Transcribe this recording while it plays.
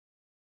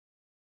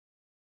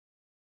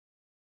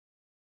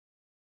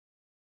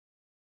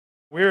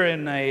We're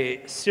in a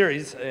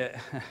series.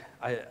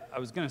 I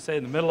was going to say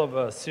in the middle of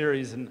a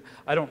series, and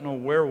I don't know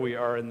where we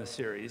are in the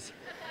series.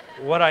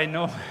 What I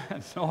know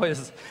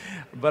is,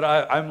 but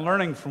I'm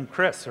learning from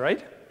Chris,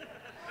 right?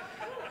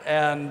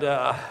 And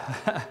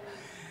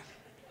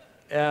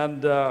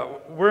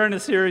we're in a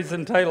series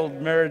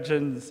entitled Marriage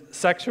and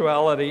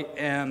Sexuality,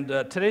 and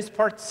today's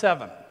part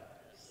 7.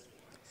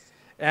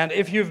 And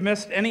if you've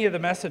missed any of the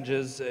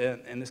messages,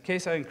 in this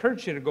case, I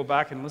encourage you to go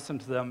back and listen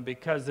to them,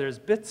 because there's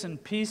bits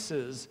and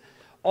pieces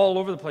all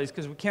over the place,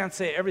 because we can't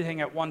say everything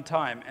at one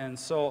time. And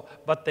so,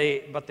 but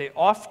they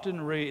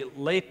often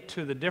relate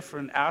to the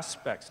different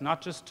aspects,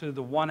 not just to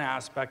the one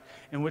aspect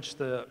in which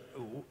the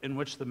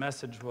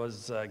message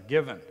was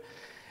given.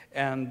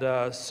 And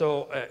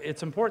so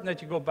it's important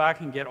that you go back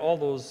and get all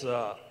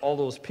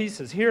those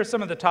pieces. Here are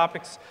some of the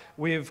topics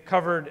we've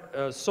covered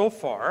so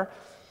far,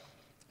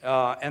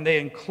 and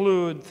they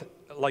include,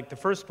 like the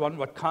first one,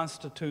 what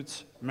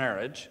constitutes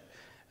marriage.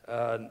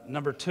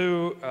 Number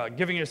 2,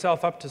 giving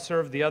yourself up to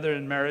serve the other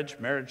in marriage,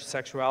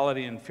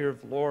 sexuality, and fear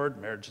of the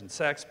Lord, marriage and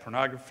sex,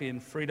 pornography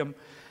and freedom.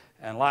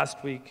 And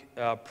last week,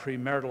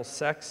 premarital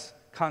sex,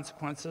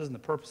 consequences, and the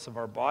purpose of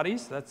our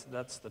bodies.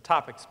 That's the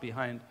topics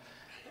behind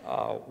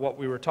what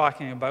we were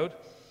talking about.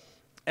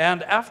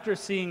 And after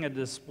seeing a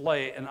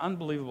display, an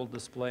unbelievable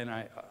display, and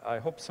I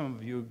hope some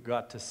of you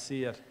got to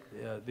see it,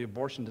 the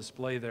abortion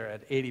display there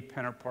at 80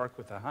 Penner Park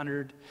with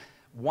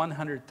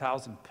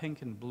 100,000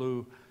 pink and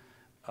blue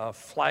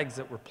flags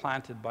that were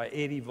planted by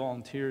 80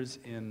 volunteers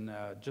in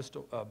just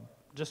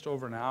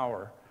over an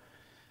hour.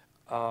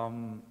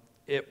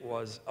 It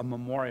was a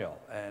memorial,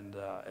 and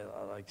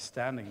like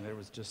standing there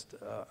was just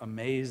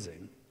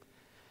amazing.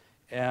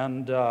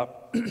 And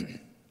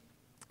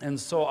and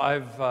so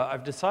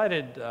I've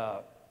decided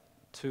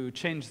to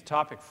change the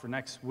topic for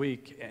next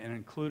week and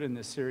include in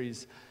this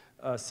series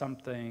a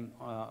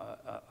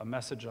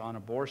message on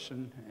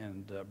abortion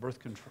and birth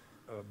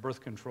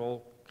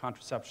control,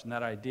 contraception,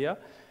 that idea.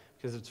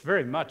 Because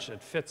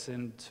it fits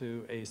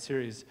into a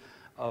series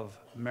of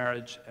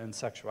marriage and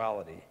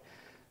sexuality.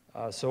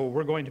 So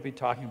we're going to be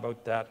talking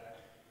about that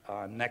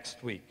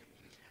next week.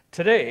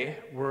 Today,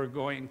 we're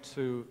going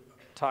to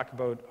talk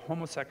about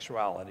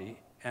homosexuality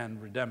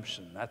and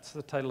redemption. That's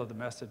the title of the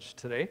message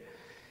today.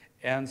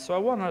 And so I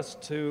want us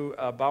to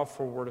bow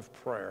for a word of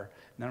prayer,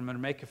 and then I'm going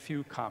to make a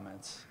few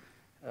comments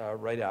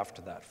right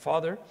after that.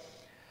 Father,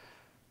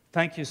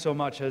 thank you so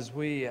much. As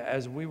we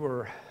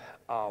were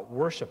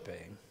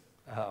worshiping,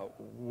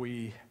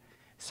 we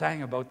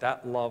sang about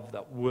that love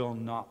that will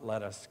not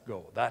let us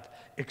go, that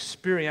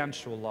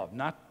experiential love,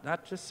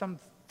 not just some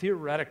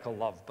theoretical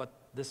love, but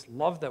this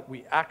love that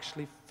we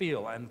actually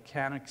feel and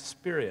can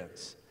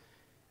experience,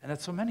 and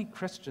that so many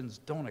Christians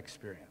don't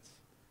experience.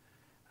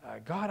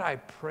 God, I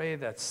pray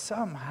that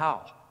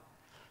somehow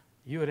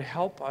you would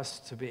help us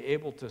to be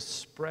able to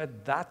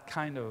spread that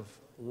kind of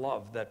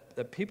love,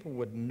 that people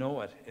would know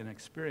it in an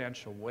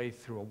experiential way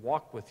through a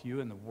walk with you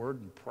in the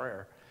Word and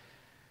prayer.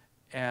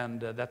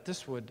 And that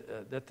this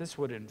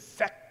would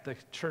infect the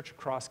church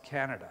across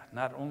Canada,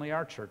 not only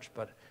our church,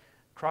 but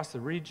across the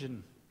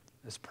region,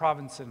 this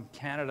province in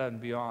Canada and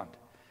beyond.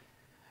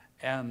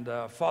 And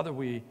Father,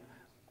 we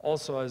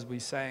also, as we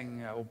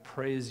sang, "Oh,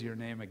 praise your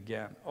name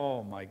again."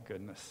 Oh my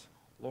goodness,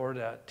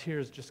 Lord,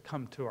 tears just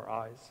come to our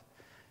eyes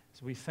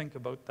as we think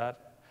about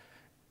that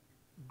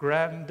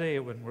grand day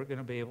when we're going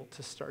to be able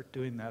to start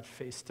doing that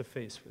face to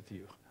face with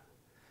you.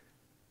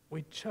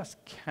 We just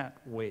can't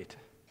wait.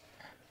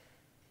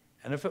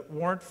 And if it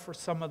weren't for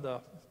some of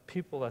the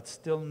people that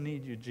still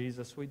need you,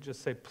 Jesus, we'd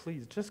just say,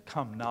 please, just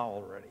come now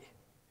already.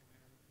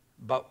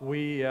 But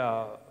we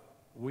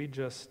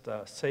just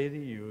say to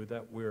you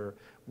that we're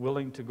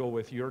willing to go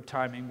with your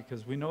timing,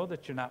 because we know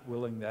that you're not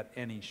willing that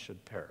any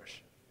should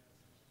perish,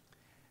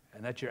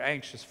 and that you're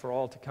anxious for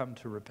all to come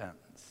to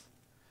repentance.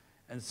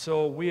 And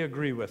so we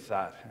agree with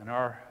that,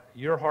 and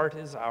your heart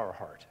is our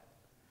heart.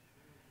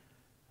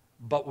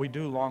 But we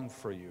do long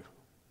for you.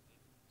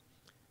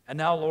 And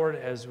now, Lord,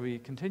 as we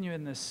continue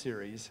in this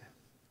series,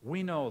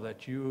 we know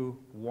that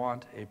you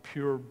want a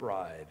pure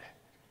bride,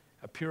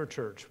 a pure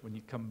church when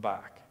you come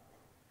back.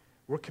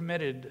 We're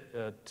committed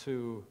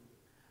to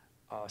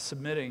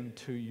submitting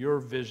to your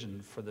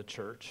vision for the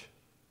church,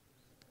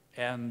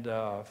 and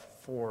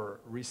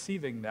for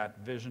receiving that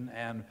vision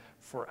and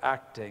for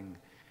acting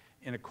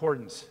in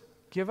accordance.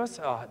 Give us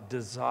a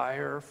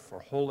desire for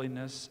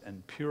holiness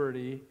and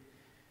purity,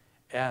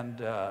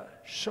 and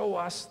show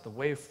us the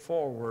way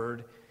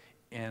forward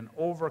in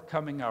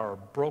overcoming our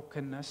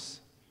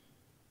brokenness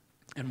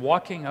and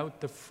walking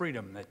out the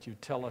freedom that you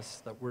tell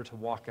us that we're to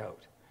walk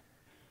out.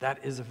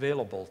 That is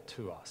available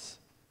to us.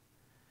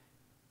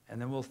 And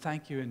then we'll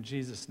thank you in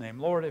Jesus' name.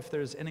 Lord, if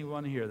there's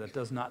anyone here that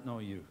does not know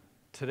you,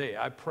 today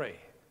I pray,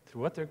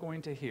 through what they're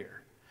going to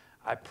hear,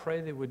 I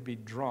pray they would be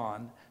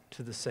drawn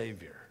to the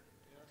Savior,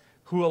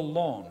 who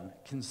alone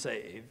can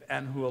save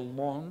and who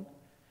alone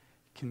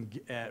can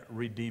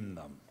redeem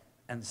them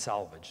and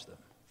salvage them.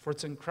 For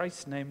it's in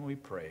Christ's name we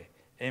pray.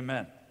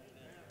 Amen.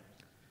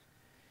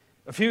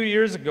 A few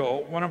years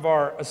ago, one of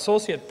our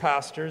associate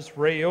pastors,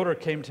 Ray Yoder,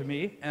 came to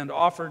me and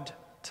offered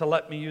to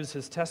let me use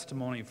his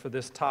testimony for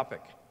this topic.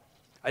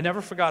 I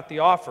never forgot the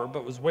offer,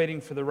 but was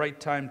waiting for the right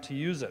time to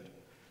use it.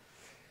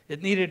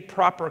 It needed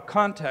proper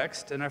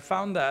context, and I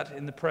found that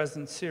in the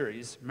present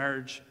series,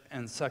 Marriage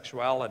and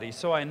Sexuality.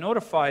 So I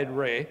notified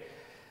Ray,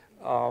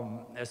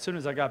 as soon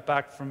as I got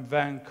back from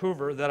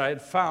Vancouver, that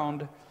I'd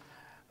found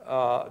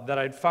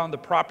the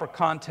proper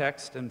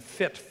context and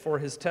fit for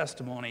his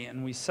testimony,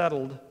 and we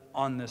settled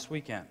on this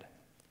weekend.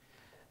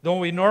 Though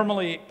we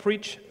normally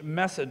preach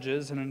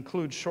messages and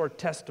include short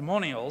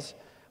testimonials,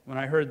 when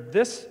I heard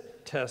this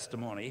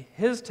testimony,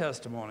 his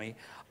testimony,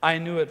 I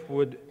knew it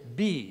would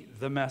be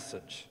the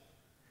message.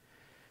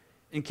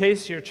 In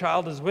case your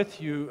child is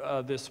with you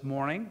this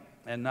morning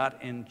and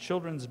not in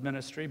children's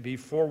ministry, be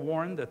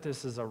forewarned that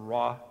this is a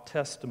raw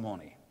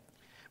testimony.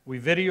 We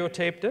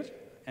videotaped it,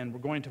 and we're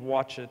going to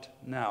watch it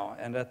now.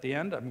 And at the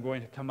end, I'm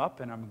going to come up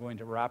and I'm going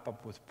to wrap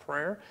up with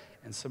prayer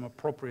and some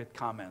appropriate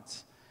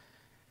comments.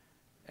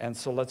 And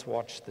so let's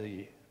watch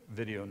the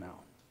video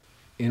now.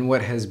 In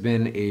what has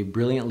been a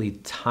brilliantly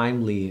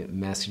timely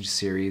message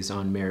series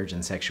on marriage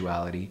and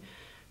sexuality,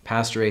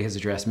 Pastor A has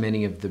addressed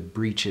many of the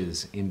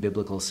breaches in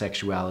biblical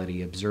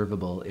sexuality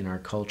observable in our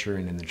culture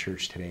and in the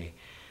church today.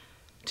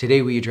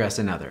 Today we address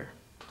another,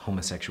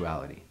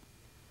 homosexuality.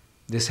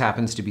 This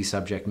happens to be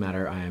subject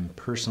matter I am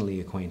personally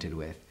acquainted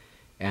with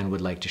and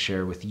would like to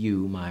share with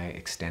you my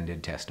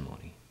extended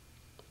testimony.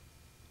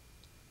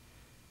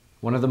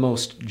 One of the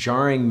most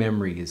jarring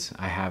memories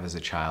I have as a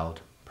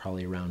child,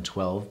 probably around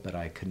 12, but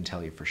I couldn't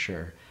tell you for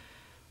sure,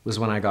 was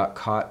when I got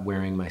caught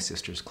wearing my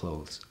sister's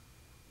clothes.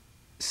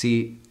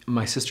 See,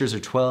 my sisters are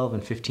 12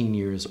 and 15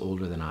 years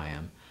older than I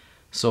am,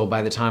 so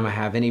by the time I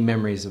have any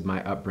memories of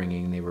my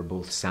upbringing, they were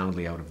both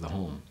soundly out of the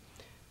home.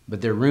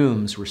 But their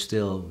rooms were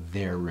still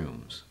their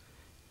rooms,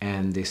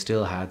 and they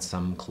still had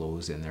some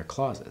clothes in their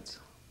closets.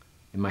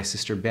 In my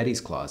sister Betty's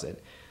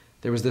closet,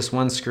 there was this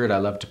one skirt I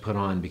loved to put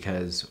on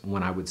because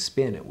when I would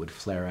spin, it would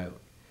flare out.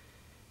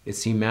 It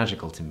seemed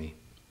magical to me.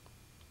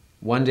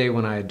 One day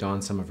when I had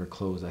donned some of her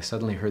clothes, I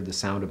suddenly heard the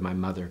sound of my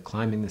mother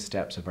climbing the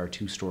steps of our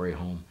two-story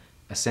home,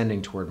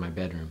 ascending toward my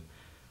bedroom.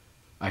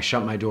 I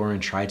shut my door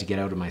and tried to get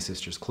out of my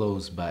sister's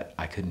clothes, but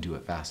I couldn't do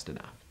it fast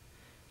enough.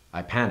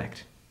 I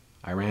panicked.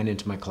 I ran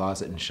into my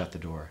closet and shut the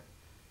door.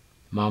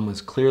 Mom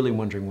was clearly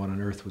wondering what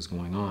on earth was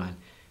going on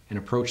and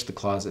approached the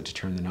closet to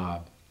turn the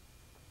knob.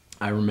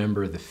 I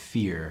remember the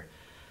fear,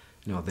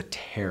 the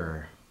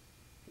terror,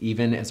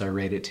 even as I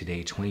read it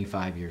today,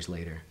 25 years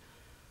later.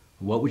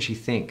 What would she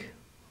think?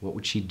 What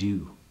would she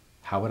do?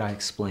 How would I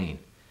explain?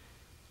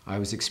 I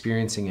was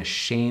experiencing a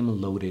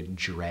shame-loaded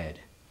dread.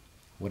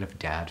 What if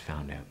Dad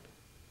found out?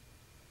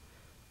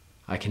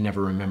 I can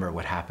never remember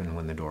what happened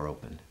when the door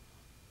opened.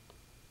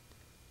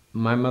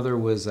 My mother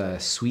was a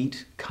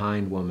sweet,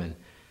 kind woman.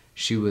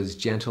 She was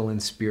gentle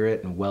in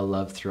spirit and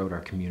well-loved throughout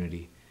our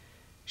community.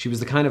 She was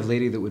the kind of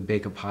lady that would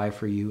bake a pie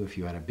for you if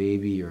you had a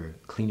baby or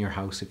clean your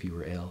house if you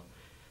were ill.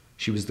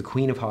 She was the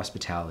queen of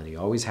hospitality,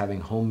 always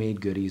having homemade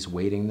goodies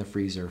waiting in the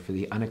freezer for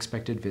the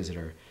unexpected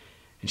visitor,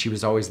 and she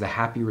was always the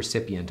happy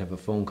recipient of a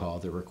phone call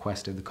that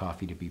requested the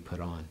coffee to be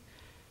put on.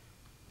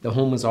 The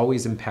home was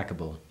always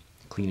impeccable.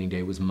 Cleaning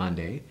day was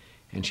Monday,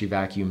 and she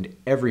vacuumed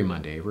every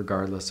Monday,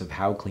 regardless of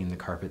how clean the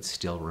carpets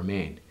still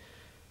remained.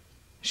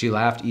 She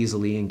laughed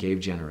easily and gave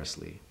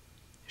generously.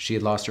 She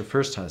had lost her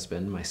first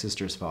husband, my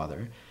sister's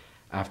father,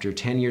 after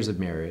 10 years of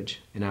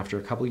marriage, and after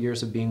a couple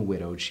years of being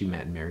widowed, she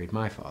met and married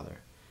my father.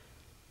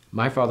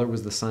 My father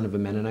was the son of a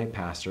Mennonite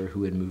pastor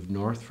who had moved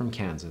north from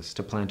Kansas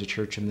to plant a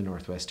church in the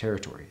Northwest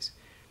Territories.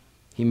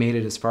 He made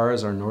it as far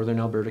as our northern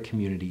Alberta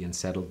community and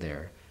settled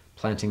there,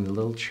 planting the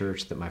little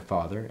church that my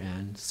father,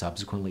 and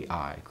subsequently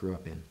I, grew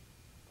up in.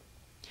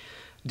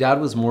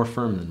 Dad was more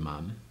firm than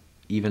Mom,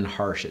 even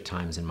harsh at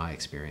times in my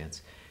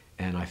experience,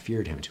 and I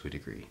feared him to a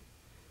degree.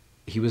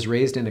 He was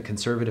raised in a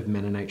conservative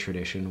Mennonite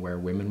tradition where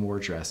women wore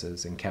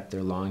dresses and kept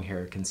their long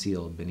hair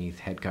concealed beneath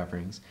head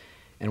coverings,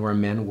 and where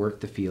men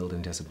worked the field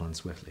and disciplined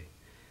swiftly.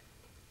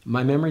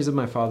 My memories of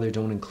my father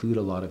don't include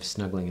a lot of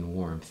snuggling and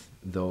warmth,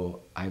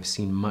 though I've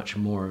seen much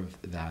more of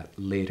that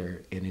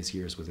later in his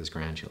years with his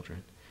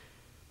grandchildren.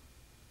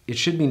 It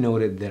should be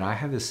noted that I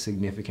have a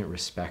significant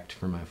respect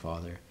for my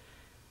father.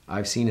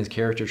 I've seen his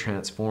character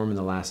transform in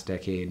the last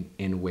decade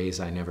in ways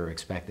I never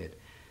expected,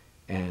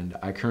 and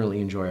I currently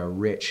enjoy a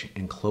rich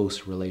and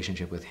close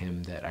relationship with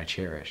him that I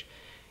cherish.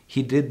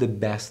 He did the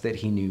best that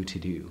he knew to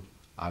do.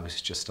 I was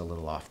just a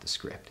little off the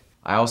script.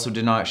 I also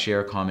did not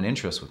share common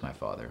interests with my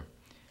father.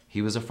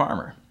 He was a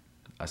farmer,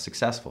 a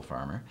successful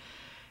farmer,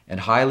 and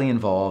highly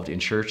involved in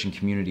church and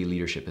community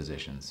leadership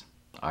positions.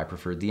 I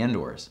preferred the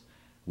indoors.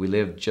 We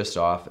lived just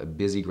off a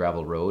busy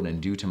gravel road,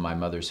 and due to my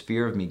mother's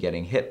fear of me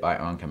getting hit by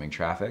oncoming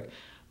traffic,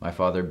 my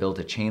father built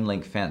a chain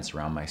link fence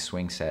around my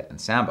swing set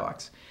and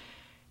sandbox.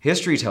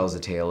 History tells a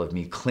tale of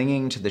me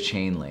clinging to the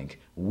chain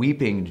link,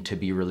 weeping to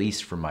be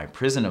released from my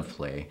prison of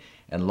play,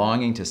 and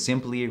longing to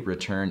simply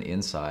return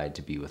inside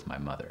to be with my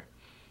mother.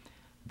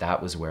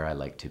 That was where I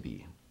liked to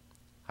be.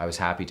 I was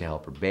happy to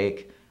help her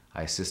bake,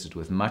 I assisted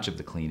with much of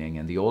the cleaning,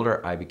 and the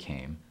older I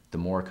became, the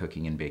more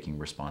cooking and baking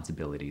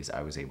responsibilities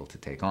I was able to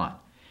take on.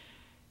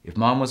 If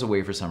Mom was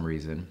away for some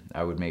reason,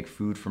 I would make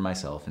food for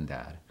myself and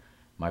Dad.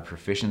 My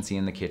proficiency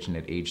in the kitchen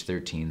at age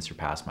 13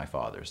 surpassed my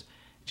father's.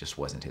 It just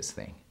wasn't his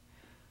thing.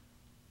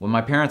 When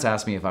my parents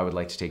asked me if I would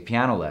like to take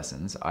piano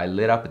lessons, I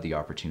lit up at the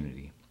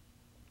opportunity.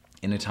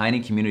 In a tiny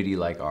community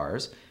like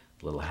ours,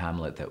 the little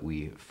hamlet that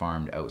we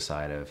farmed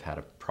outside of had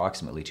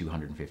approximately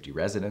 250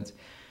 residents,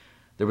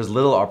 there was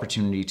little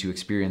opportunity to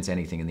experience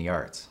anything in the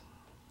arts.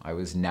 I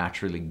was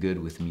naturally good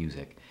with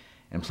music,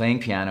 and playing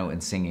piano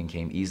and singing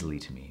came easily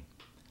to me.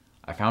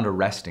 I found a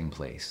resting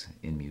place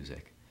in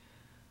music.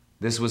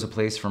 This was a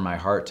place for my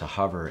heart to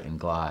hover and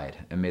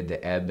glide amid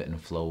the ebb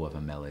and flow of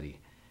a melody.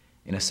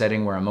 In a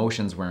setting where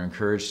emotions were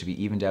encouraged to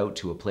be evened out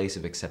to a place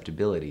of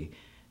acceptability,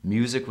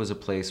 music was a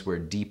place where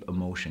deep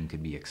emotion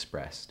could be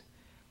expressed.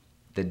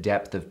 The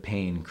depth of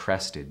pain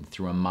crested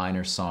through a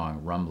minor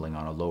song rumbling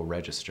on a low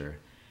register.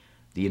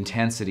 The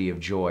intensity of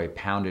joy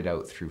pounded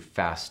out through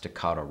fast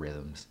staccato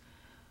rhythms.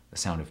 The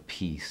sound of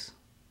peace,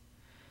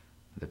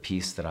 the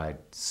peace that I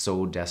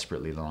so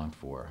desperately longed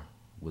for,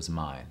 was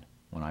mine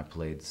when I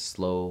played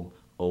slow,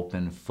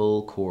 open,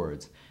 full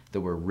chords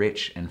that were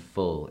rich and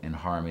full in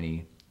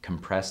harmony,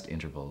 compressed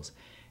intervals,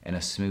 and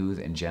a smooth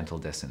and gentle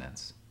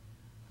dissonance.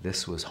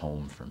 This was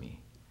home for me.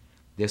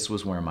 This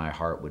was where my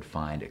heart would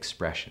find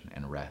expression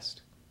and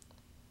rest.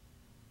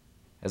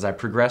 As I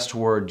progressed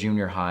toward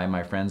junior high,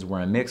 my friends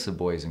were a mix of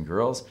boys and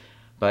girls,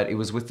 but it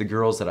was with the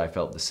girls that I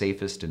felt the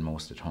safest and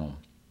most at home.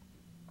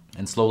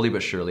 And slowly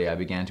but surely, I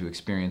began to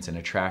experience an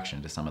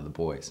attraction to some of the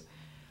boys.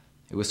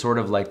 It was sort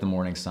of like the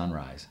morning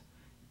sunrise.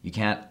 You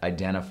can't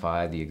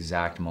identify the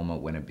exact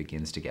moment when it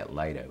begins to get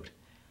light out.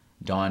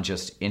 Dawn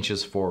just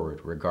inches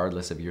forward,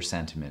 regardless of your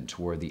sentiment,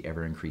 toward the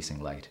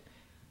ever-increasing light.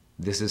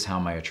 This is how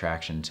my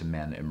attraction to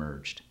men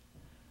emerged.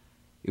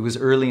 It was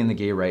early in the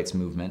gay rights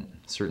movement,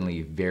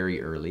 certainly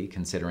very early,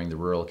 considering the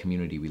rural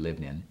community we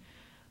lived in.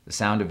 The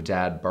sound of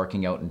Dad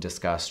barking out in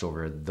disgust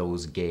over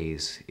 "those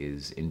gays"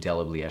 is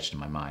indelibly etched in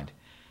my mind.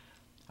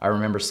 I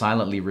remember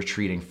silently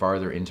retreating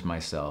farther into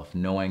myself,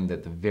 knowing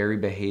that the very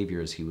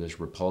behaviors he was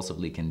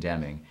repulsively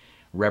condemning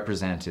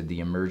represented the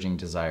emerging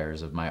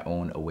desires of my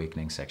own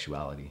awakening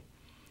sexuality.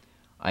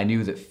 I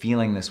knew that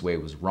feeling this way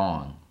was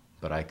wrong,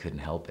 but I couldn't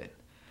help it.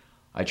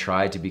 I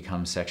tried to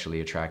become sexually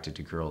attracted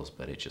to girls,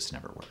 but it just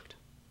never worked.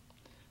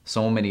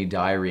 So many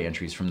diary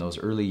entries from those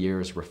early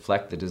years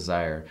reflect the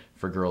desire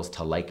for girls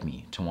to like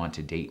me, to want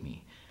to date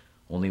me.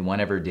 Only one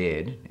ever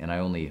did, and I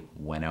only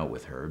went out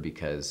with her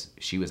because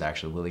she was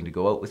actually willing to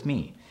go out with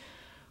me.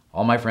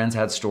 All my friends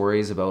had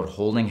stories about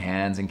holding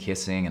hands and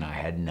kissing, and I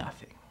had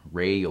nothing.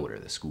 Ray Yoder,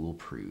 the school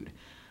prude.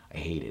 I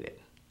hated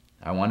it.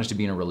 I wanted to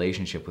be in a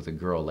relationship with a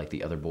girl like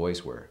the other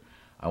boys were.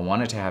 I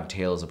wanted to have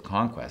tales of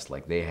conquest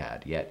like they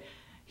had, yet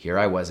here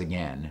I was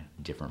again,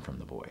 different from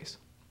the boys.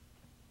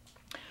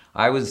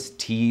 I was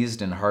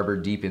teased and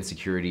harbored deep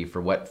insecurity for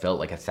what felt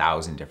like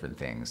 1,000 different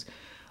things.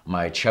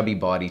 My chubby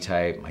body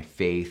type, my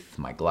faith,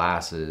 my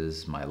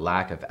glasses, my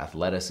lack of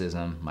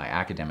athleticism, my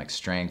academic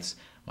strengths,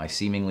 my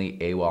seemingly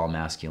AWOL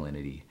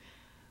masculinity.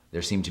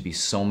 There seemed to be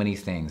so many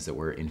things that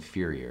were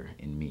inferior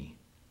in me.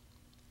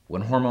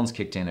 When hormones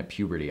kicked in at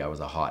puberty, I was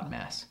a hot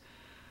mess.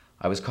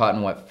 I was caught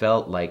in what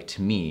felt like,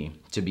 to me,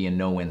 to be a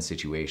no-win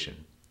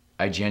situation.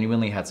 I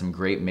genuinely had some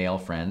great male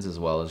friends as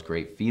well as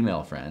great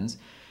female friends,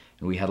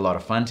 and we had a lot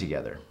of fun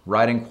together,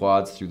 riding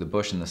quads through the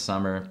bush in the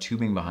summer,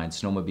 tubing behind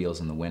snowmobiles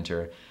in the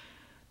winter.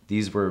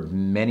 These were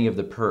many of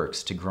the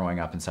perks to growing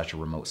up in such a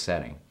remote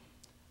setting.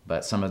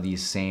 But some of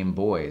these same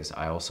boys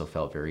I also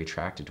felt very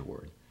attracted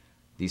toward.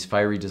 These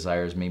fiery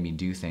desires made me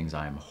do things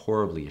I am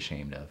horribly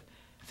ashamed of,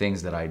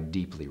 things that I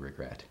deeply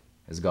regret.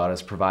 As God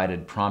has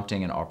provided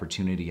prompting and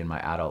opportunity in my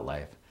adult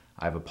life,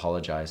 I have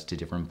apologized to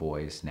different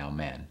boys, now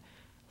men,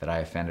 that I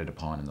offended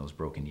upon in those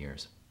broken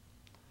years.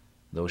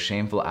 Those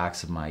shameful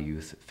acts of my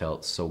youth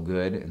felt so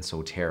good and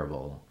so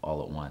terrible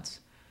all at once.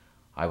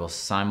 I was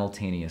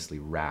simultaneously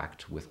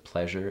racked with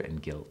pleasure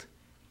and guilt.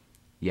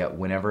 Yet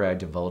whenever I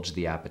divulged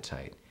the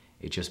appetite,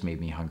 it just made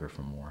me hunger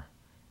for more.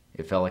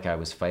 It felt like I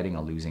was fighting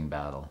a losing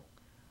battle.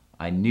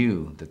 I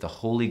knew that the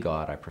holy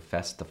God I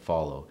professed to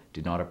follow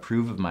did not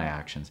approve of my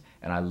actions,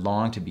 and I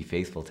longed to be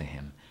faithful to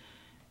him.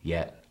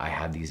 Yet I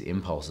had these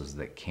impulses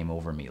that came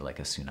over me like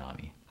a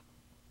tsunami.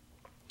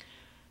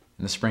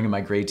 In the spring of my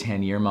grade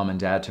 10 year, Mom and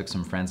Dad took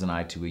some friends and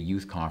I to a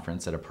youth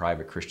conference at a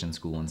private Christian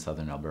school in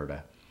southern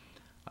Alberta.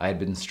 I had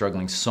been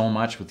struggling so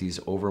much with these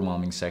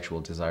overwhelming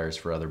sexual desires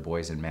for other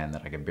boys and men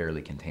that I could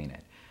barely contain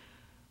it.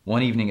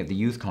 One evening at the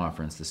youth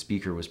conference, the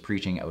speaker was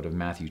preaching out of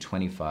Matthew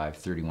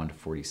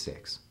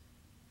 25:31-46.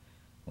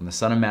 When the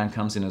Son of Man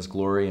comes in his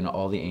glory and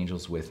all the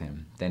angels with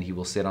him, then he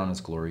will sit on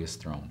his glorious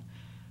throne.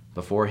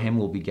 Before him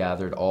will be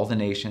gathered all the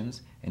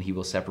nations, and he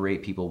will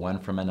separate people one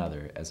from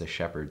another as a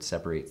shepherd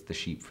separates the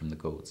sheep from the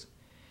goats.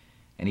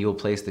 And he will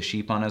place the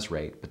sheep on his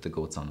right, but the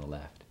goats on the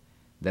left.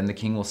 Then the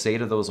king will say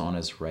to those on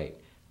his right,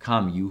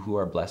 "Come, you who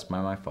are blessed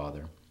by my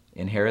Father,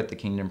 inherit the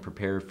kingdom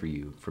prepared for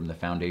you from the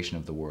foundation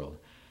of the world.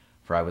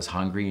 For I was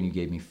hungry, and you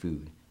gave me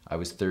food. I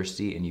was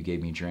thirsty, and you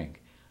gave me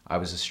drink. I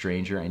was a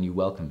stranger, and you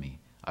welcomed me.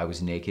 I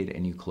was naked,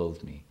 and you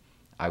clothed me.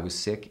 I was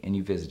sick, and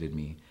you visited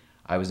me.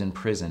 I was in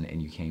prison,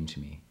 and you came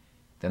to me.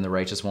 Then the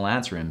righteous will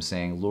answer him,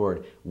 saying,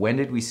 Lord, when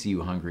did we see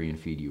you hungry and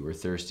feed you, or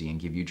thirsty and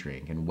give you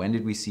drink? And when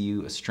did we see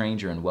you a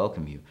stranger and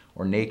welcome you,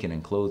 or naked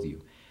and clothe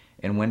you?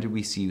 And when did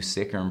we see you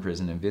sick or in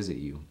prison and visit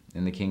you?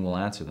 And the king will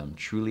answer them,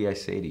 Truly I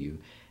say to you,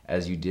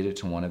 as you did it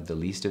to one of the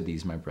least of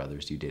these my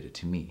brothers, you did it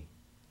to me.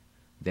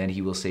 Then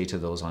he will say to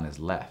those on his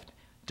left,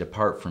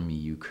 Depart from me,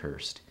 you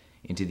cursed,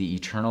 into the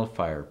eternal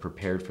fire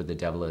prepared for the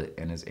devil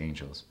and his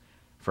angels.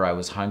 For I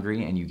was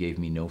hungry, and you gave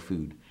me no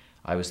food.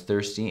 I was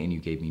thirsty, and you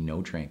gave me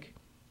no drink.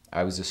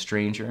 I was a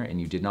stranger,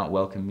 and you did not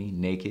welcome me,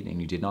 naked,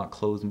 and you did not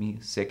clothe me,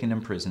 sick and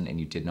in prison, and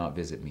you did not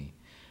visit me.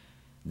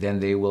 Then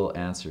they will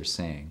answer,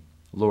 saying,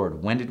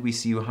 Lord, when did we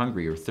see you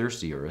hungry or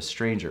thirsty or a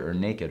stranger or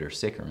naked or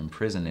sick or in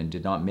prison and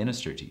did not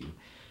minister to you?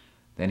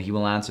 Then he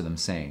will answer them,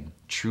 saying,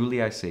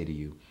 Truly I say to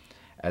you,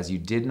 as you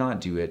did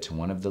not do it to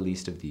one of the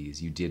least of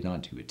these, you did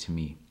not do it to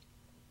me.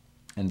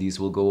 And these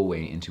will go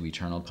away into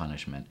eternal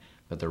punishment,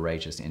 but the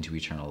righteous into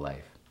eternal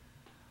life.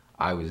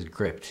 I was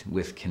gripped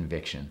with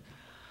conviction.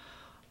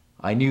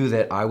 I knew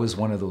that I was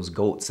one of those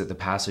goats that the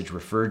passage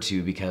referred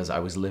to because I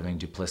was living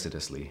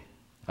duplicitously.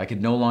 I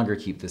could no longer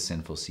keep this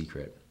sinful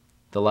secret.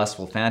 The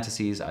lustful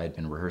fantasies I had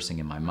been rehearsing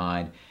in my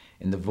mind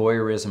and the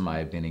voyeurism I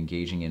had been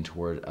engaging in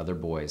toward other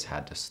boys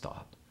had to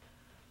stop.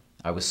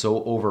 I was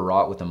so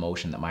overwrought with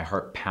emotion that my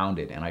heart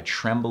pounded and I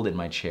trembled in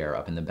my chair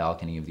up in the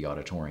balcony of the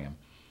auditorium.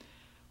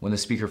 When the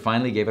speaker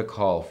finally gave a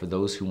call for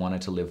those who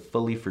wanted to live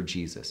fully for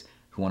Jesus,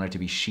 who wanted to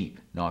be sheep,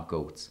 not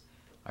goats,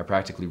 I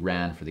practically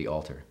ran for the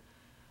altar.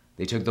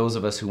 They took those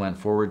of us who went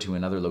forward to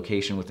another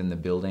location within the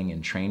building,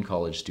 and trained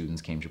college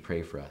students came to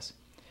pray for us.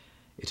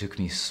 It took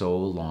me so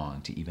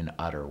long to even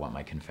utter what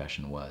my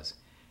confession was.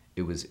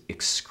 It was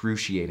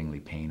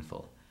excruciatingly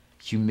painful,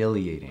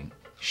 humiliating,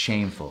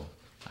 shameful.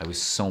 I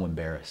was so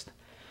embarrassed.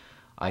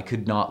 I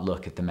could not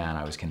look at the man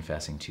I was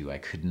confessing to. I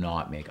could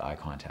not make eye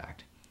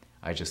contact.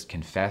 I just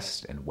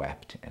confessed and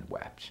wept and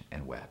wept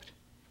and wept.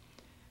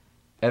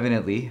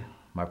 Evidently,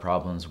 my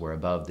problems were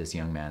above this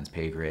young man's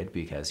pay grade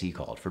because he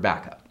called for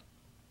backup.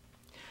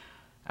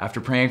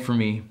 After praying for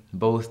me,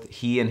 both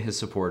he and his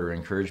supporter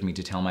encouraged me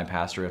to tell my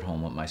pastor at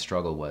home what my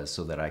struggle was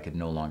so that I could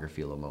no longer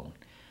feel alone.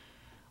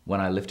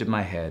 When I lifted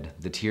my head,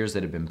 the tears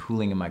that had been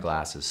pooling in my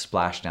glasses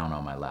splashed down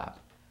on my lap.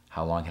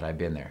 How long had I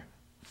been there?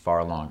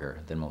 Far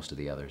longer than most of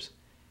the others.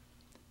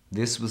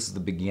 This was the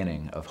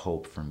beginning of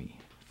hope for me.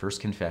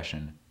 First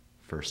confession,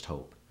 first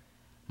hope.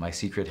 My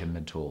secret had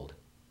been told.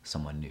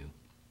 Someone knew.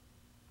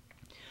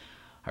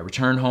 I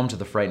returned home to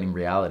the frightening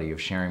reality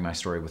of sharing my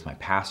story with my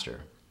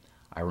pastor.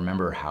 I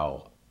remember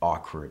how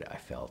awkward I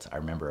felt. I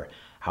remember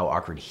how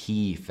awkward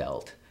he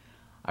felt.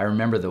 I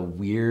remember the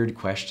weird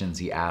questions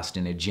he asked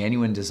in a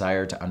genuine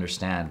desire to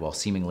understand while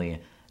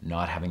seemingly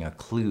not having a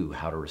clue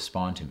how to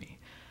respond to me.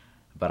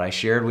 But I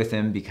shared with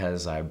him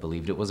because I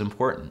believed it was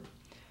important.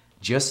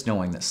 Just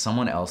knowing that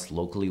someone else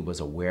locally was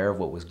aware of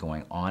what was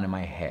going on in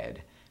my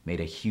head made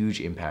a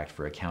huge impact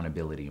for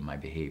accountability in my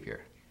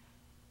behavior.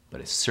 But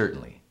it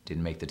certainly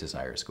didn't make the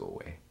desires go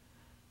away.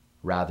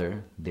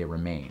 Rather, they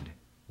remained,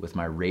 with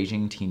my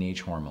raging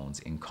teenage hormones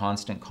in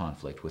constant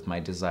conflict with my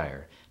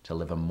desire to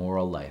live a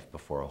moral life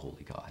before a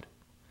holy God.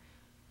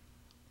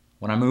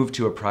 When I moved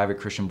to a private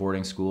Christian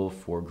boarding school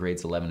for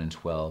grades 11 and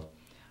 12,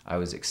 I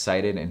was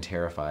excited and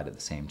terrified at the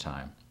same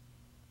time.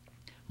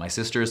 My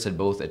sisters had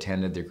both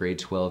attended their grade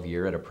 12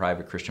 year at a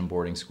private Christian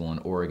boarding school in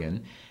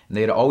Oregon, and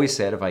they had always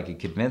said if I could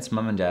convince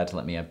Mom and Dad to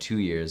let me have 2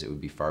 years, it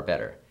would be far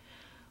better.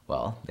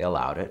 Well, they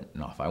allowed it,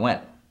 and off I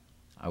went.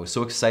 I was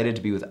so excited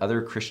to be with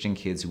other Christian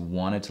kids who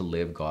wanted to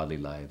live godly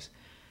lives.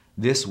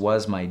 This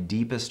was my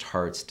deepest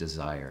heart's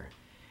desire,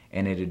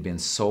 and it had been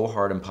so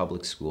hard in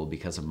public school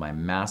because of my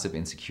massive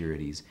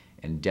insecurities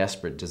and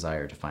desperate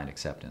desire to find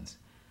acceptance.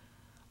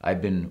 I'd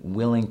been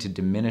willing to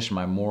diminish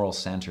my moral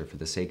center for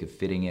the sake of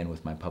fitting in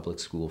with my public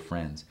school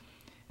friends,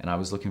 and I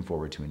was looking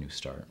forward to a new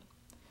start.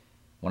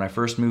 When I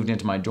first moved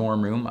into my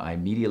dorm room, I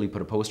immediately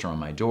put a poster on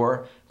my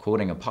door,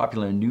 quoting a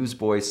popular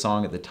Newsboys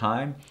song at the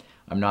time,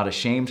 I'm not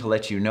ashamed to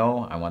let you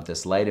know, I want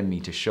this light in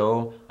me to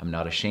show, I'm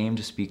not ashamed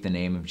to speak the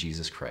name of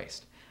Jesus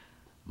Christ.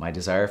 My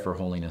desire for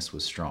holiness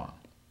was strong.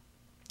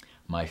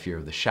 My fear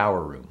of the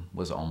shower room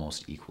was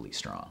almost equally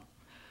strong.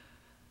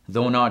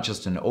 Though not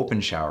just an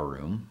open shower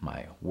room,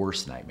 my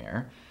worst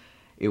nightmare,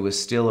 it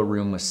was still a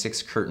room with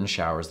 6 curtain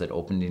showers that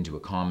opened into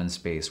a common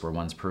space where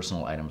one's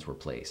personal items were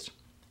placed.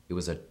 It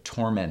was a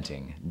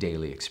tormenting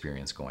daily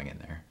experience going in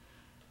there.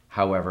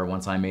 However,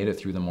 once I made it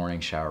through the morning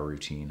shower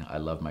routine, I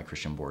loved my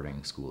Christian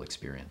boarding school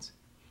experience.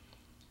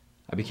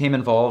 I became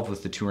involved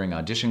with the touring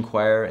audition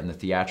choir and the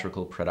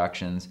theatrical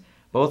productions,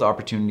 both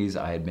opportunities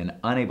I had been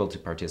unable to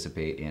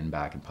participate in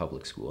back in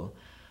public school.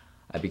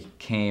 I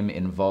became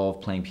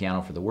involved playing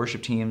piano for the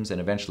worship teams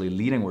and eventually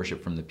leading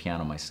worship from the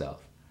piano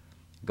myself.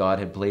 God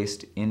had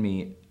placed in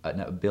me an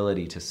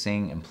ability to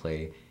sing and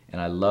play,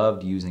 and I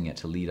loved using it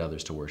to lead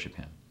others to worship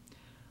Him.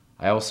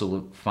 I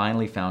also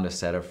finally found a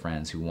set of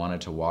friends who wanted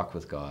to walk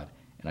with God,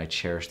 and I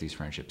cherished these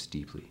friendships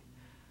deeply.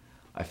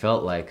 I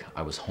felt like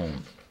I was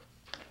home.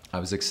 I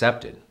was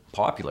accepted,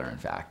 popular in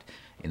fact,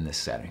 in this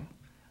setting.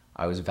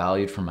 I was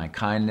valued for my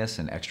kindness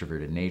and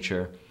extroverted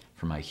nature,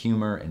 for my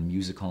humor and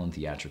musical and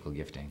theatrical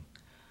gifting.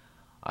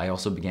 I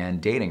also began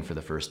dating for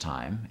the first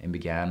time and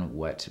began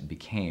what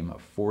became a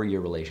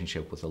 4-year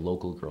relationship with a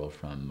local girl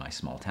from my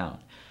small town.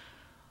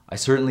 I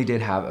certainly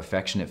did have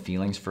affectionate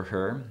feelings for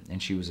her,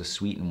 and she was a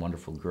sweet and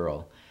wonderful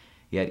girl.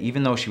 Yet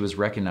even though she was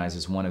recognized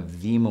as one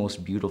of the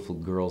most beautiful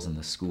girls in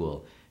the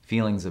school,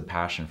 feelings of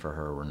passion for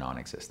her were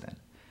non-existent.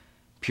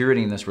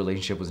 Purity in this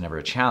relationship was never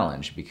a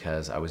challenge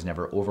because I was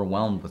never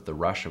overwhelmed with the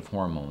rush of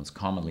hormones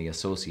commonly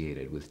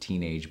associated with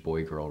teenage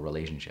boy-girl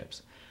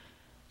relationships.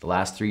 The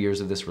last 3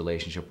 years of this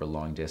relationship were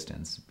long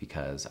distance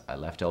because I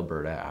left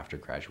Alberta after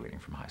graduating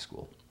from high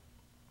school.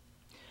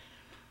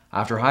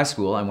 After high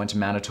school, I went to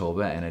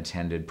Manitoba and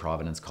attended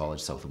Providence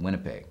College south of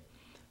Winnipeg.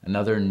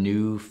 Another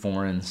new,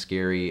 foreign,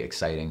 scary,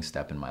 exciting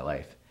step in my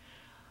life.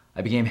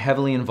 I became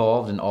heavily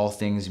involved in all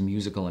things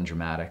musical and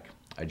dramatic.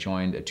 I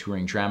joined a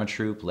touring drama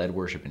troupe, led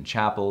worship in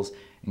chapels,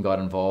 and got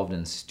involved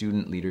in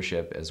student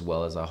leadership as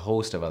well as a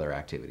host of other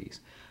activities.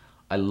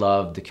 I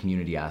loved the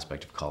community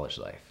aspect of college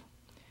life.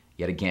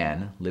 Yet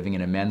again, living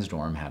in a men's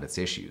dorm had its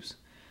issues.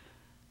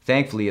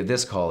 Thankfully, at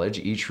this college,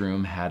 each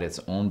room had its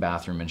own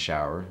bathroom and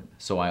shower,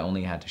 so I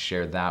only had to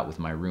share that with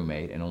my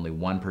roommate, and only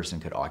one person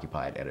could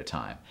occupy it at a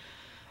time.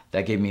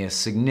 That gave me a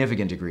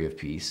significant degree of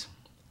peace.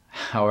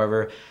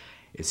 However,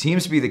 it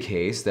seems to be the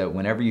case that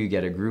whenever you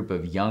get a group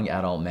of young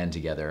adult men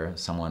together,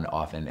 someone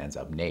often ends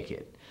up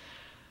naked.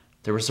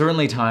 There were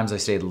certainly times I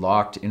stayed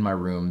locked in my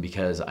room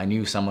because I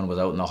knew someone was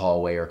out in the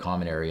hallway or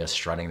common area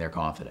strutting their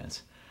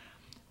confidence.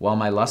 While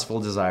my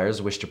lustful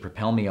desires wished to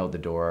propel me out the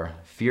door,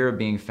 fear of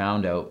being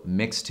found out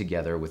mixed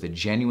together with a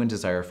genuine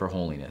desire for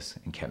holiness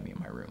and kept me in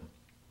my room.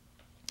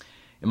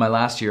 In my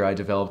last year, I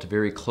developed a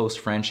very close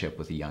friendship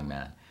with a young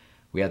man.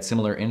 We had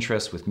similar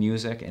interests with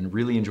music and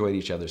really enjoyed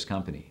each other's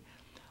company.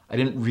 I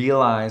didn't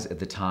realize at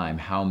the time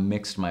how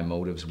mixed my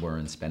motives were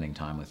in spending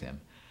time with him.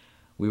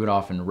 We would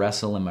often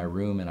wrestle in my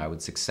room and I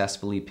would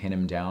successfully pin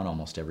him down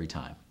almost every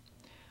time.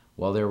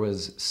 While there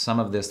was some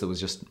of this that was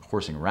just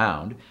horsing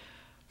around,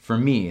 for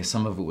me,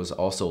 some of it was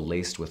also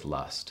laced with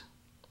lust.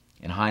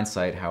 In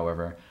hindsight,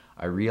 however,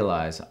 I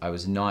realized I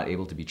was not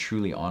able to be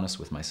truly honest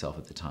with myself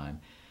at the time,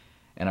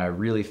 and I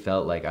really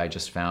felt like I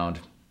just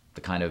found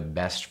the kind of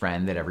best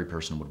friend that every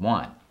person would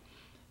want.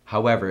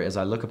 However, as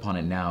I look upon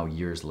it now,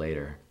 years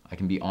later, I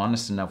can be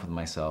honest enough with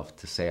myself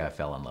to say I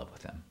fell in love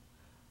with him.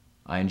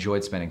 I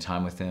enjoyed spending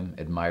time with him,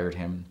 admired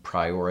him,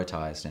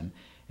 prioritized him,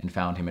 and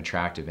found him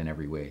attractive in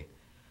every way.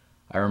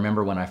 I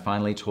remember when I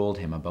finally told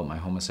him about my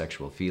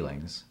homosexual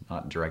feelings,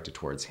 not directed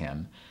towards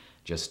him,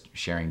 just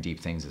sharing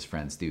deep things as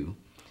friends do.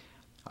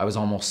 I was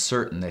almost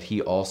certain that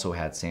he also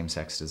had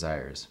same-sex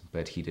desires,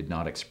 but he did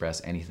not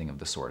express anything of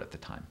the sort at the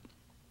time.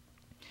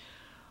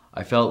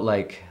 I felt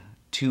like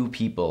two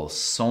people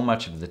so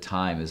much of the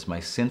time as my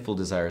sinful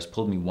desires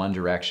pulled me one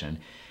direction,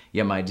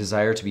 yet my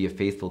desire to be a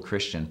faithful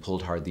Christian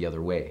pulled hard the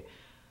other way.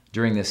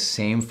 During this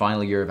same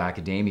final year of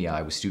academia,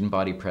 I was student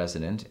body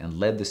president and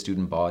led the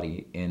student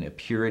body in a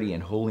purity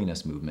and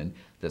holiness movement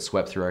that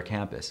swept through our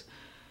campus.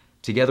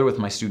 Together with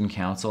my student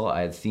council,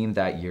 I had themed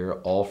that year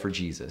All for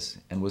Jesus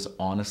and was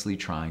honestly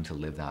trying to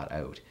live that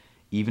out,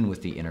 even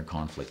with the inner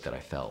conflict that I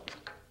felt.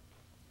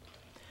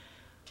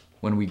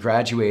 When we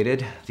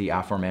graduated, the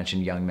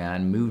aforementioned young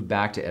man moved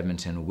back to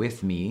Edmonton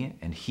with me,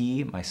 and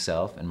he,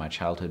 myself, and my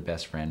childhood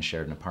best friend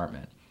shared an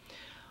apartment.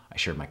 I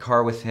shared my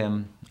car with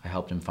him. I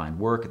helped him find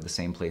work at the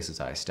same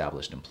places I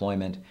established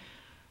employment.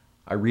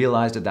 I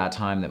realized at that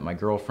time that my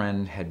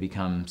girlfriend had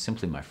become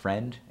simply my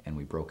friend, and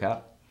we broke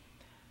up.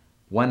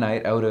 One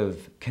night, out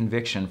of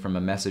conviction from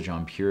a message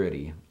on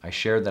purity, I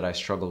shared that I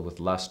struggled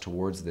with lust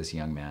towards this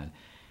young man,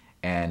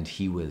 and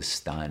he was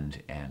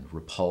stunned and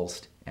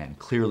repulsed and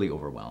clearly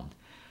overwhelmed.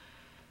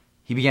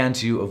 He began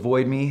to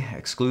avoid me,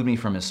 exclude me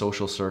from his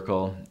social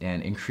circle,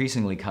 and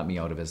increasingly cut me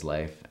out of his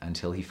life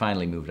until he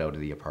finally moved out of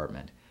the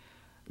apartment.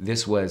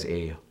 This was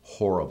a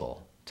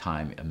horrible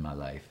time in my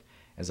life,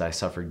 as I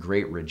suffered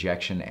great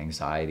rejection,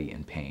 anxiety,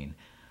 and pain.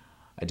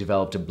 I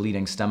developed a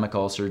bleeding stomach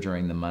ulcer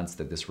during the months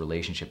that this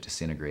relationship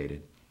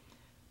disintegrated.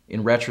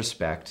 In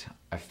retrospect,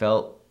 it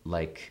felt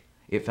like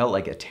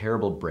a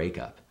terrible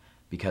breakup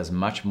because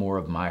much more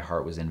of my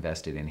heart was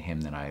invested in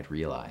him than I had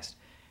realized,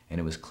 and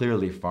it was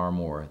clearly far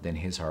more than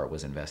his heart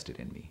was invested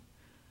in me.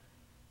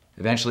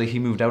 Eventually, he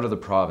moved out of the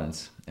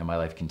province, and my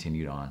life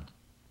continued on.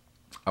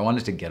 I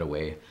wanted to get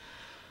away.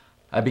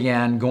 I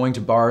began going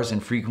to bars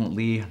and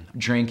frequently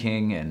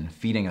drinking and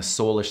feeding a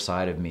soulish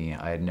side of me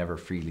I had never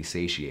freely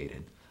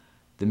satiated.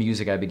 The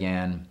music I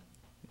began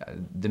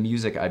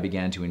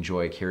to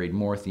enjoy carried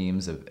more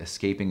themes of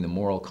escaping the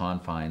moral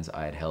confines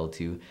I had held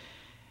to,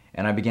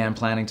 and I began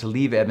planning to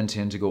leave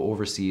Edmonton to go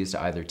overseas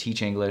to either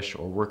teach English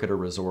or work at a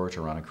resort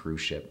or on a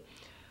cruise ship.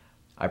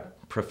 I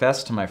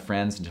professed to my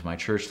friends and to my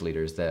church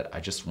leaders that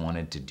I just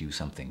wanted to do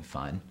something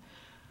fun.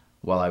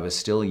 While I was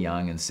still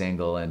young and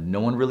single, and no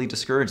one really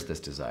discouraged this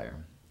desire,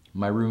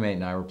 my roommate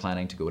and I were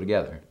planning to go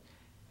together.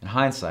 In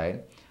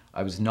hindsight,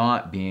 I was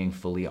not being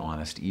fully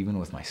honest even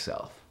with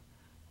myself.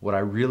 What I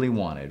really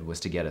wanted was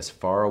to get as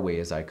far away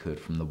as I could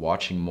from the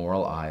watching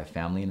moral eye of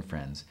family and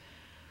friends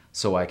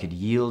so I could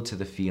yield to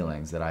the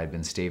feelings that I had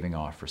been staving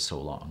off for so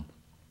long.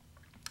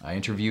 I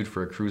interviewed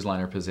for a cruise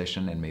liner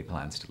position and made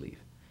plans to leave.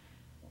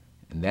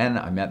 And then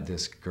I met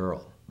this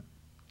girl,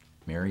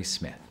 Mary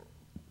Smith.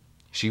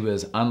 She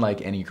was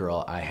unlike any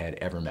girl I had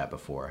ever met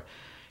before.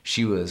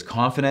 She was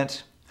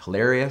confident,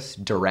 hilarious,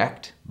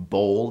 direct,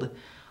 bold,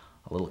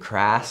 a little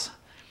crass,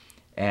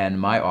 and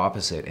my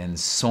opposite in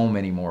so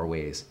many more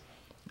ways.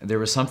 There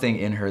was something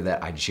in her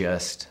that I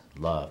just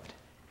loved,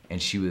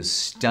 and she was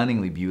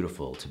stunningly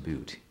beautiful to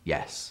boot.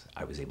 Yes,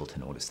 I was able to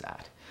notice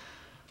that.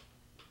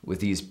 With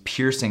these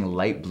piercing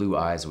light blue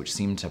eyes which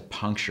seemed to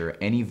puncture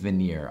any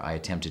veneer I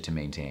attempted to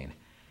maintain.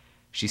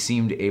 She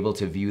seemed able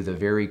to view the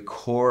very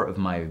core of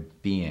my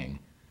being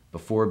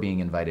before being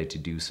invited to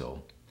do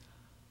so.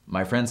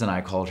 My friends and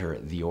I called her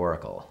the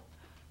Oracle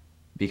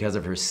because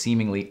of her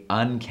seemingly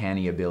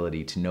uncanny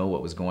ability to know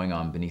what was going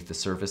on beneath the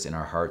surface in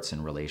our hearts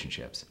and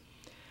relationships.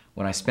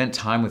 When I spent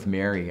time with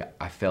Mary,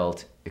 I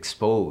felt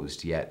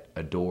exposed yet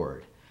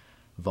adored,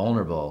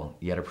 vulnerable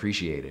yet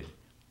appreciated.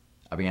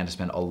 I began to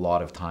spend a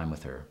lot of time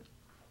with her.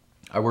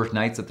 I worked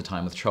nights at the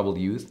time with troubled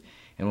youth,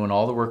 and when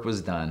all the work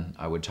was done,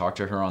 I would talk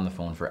to her on the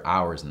phone for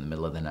hours in the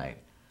middle of the night.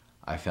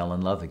 I fell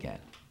in love again,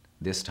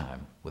 this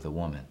time with a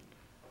woman.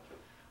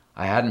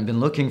 I hadn't been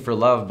looking for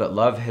love, but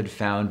love had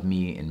found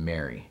me in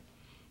Mary.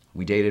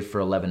 We dated for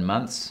 11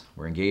 months,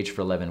 were engaged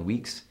for 11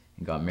 weeks,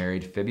 and got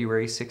married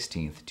February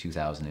 16th,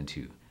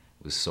 2002.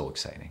 It was so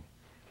exciting.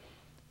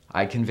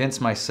 I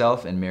convinced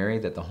myself and Mary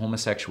that the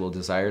homosexual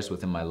desires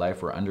within my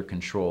life were under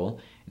control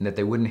and that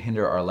they wouldn't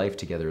hinder our life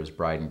together as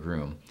bride and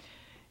groom.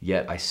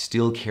 Yet I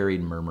still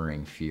carried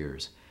murmuring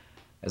fears.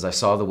 As I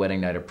saw the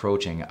wedding night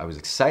approaching, I was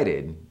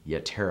excited,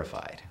 yet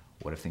terrified.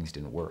 What if things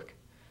didn't work?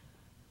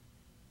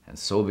 And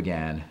so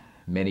began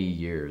many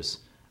years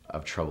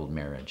of troubled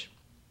marriage.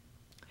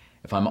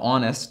 If I'm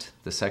honest,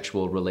 the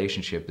sexual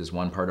relationship is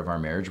one part of our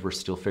marriage we're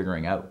still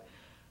figuring out.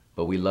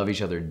 But we love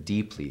each other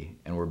deeply,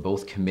 and we're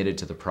both committed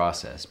to the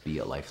process, be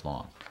it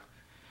lifelong.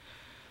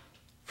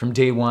 From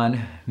day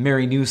one,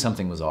 Mary knew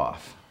something was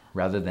off.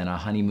 Rather than a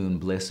honeymoon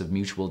bliss of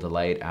mutual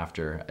delight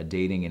after a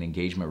dating and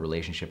engagement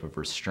relationship of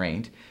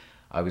restraint,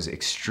 I was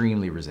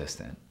extremely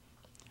resistant.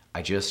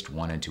 I just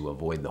wanted to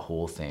avoid the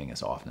whole thing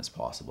as often as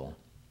possible.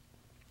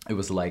 It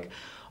was like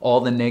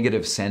all the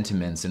negative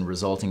sentiments and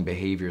resulting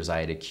behaviors I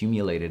had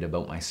accumulated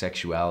about my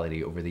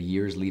sexuality over the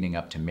years leading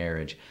up to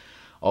marriage,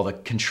 all the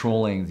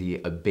controlling,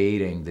 the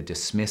abating, the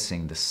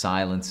dismissing, the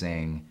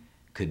silencing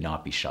could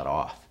not be shut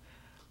off.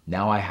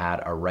 Now I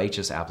had a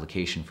righteous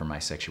application for my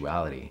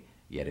sexuality,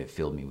 yet it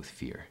filled me with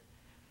fear.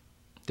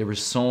 There were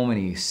so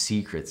many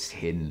secrets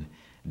hidden,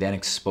 then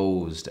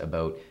exposed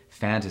about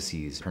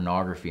fantasies,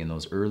 pornography in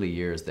those early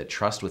years that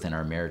trust within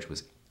our marriage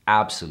was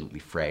absolutely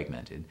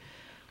fragmented.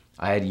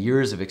 I had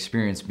years of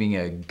experience being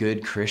a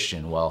good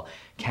Christian while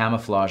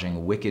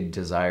camouflaging wicked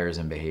desires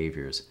and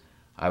behaviors.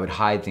 I would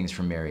hide things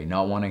from Mary,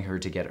 not wanting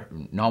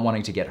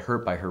to get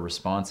hurt by her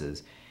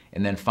responses,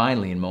 and then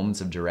finally, in moments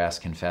of duress,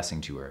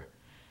 confessing to her.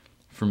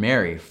 For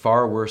Mary,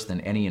 far worse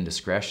than any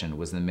indiscretion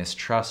was the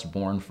mistrust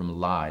born from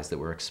lies that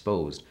were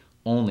exposed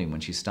only when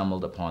she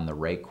stumbled upon the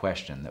right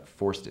question that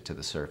forced it to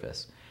the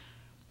surface.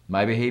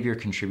 My behavior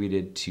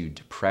contributed to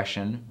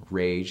depression,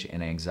 rage,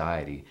 and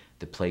anxiety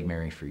that plagued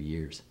Mary for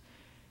years.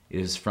 It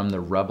is from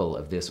the rubble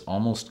of this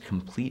almost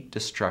complete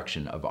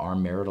destruction of our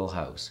marital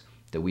house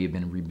that we have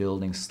been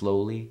rebuilding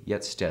slowly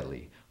yet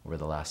steadily over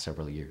the last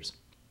several years.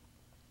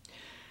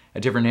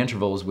 At different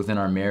intervals within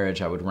our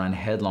marriage, I would run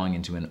headlong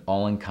into an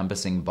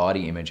all-encompassing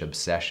body image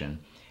obsession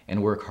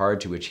and work hard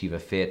to achieve a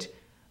fit,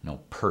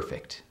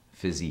 perfect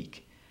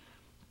physique.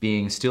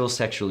 Being still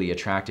sexually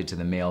attracted to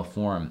the male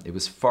form, it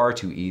was far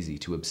too easy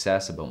to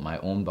obsess about my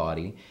own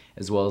body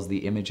as well as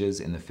the images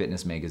in the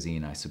fitness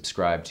magazine I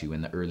subscribed to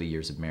in the early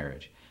years of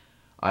marriage.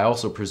 I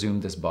also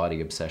presumed this body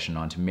obsession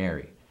onto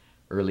Mary.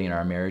 Early in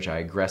our marriage, I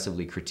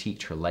aggressively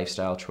critiqued her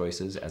lifestyle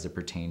choices as it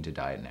pertained to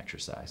diet and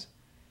exercise.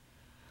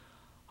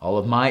 All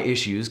of my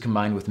issues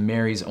combined with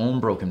Mary's own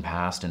broken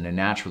past and a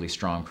naturally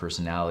strong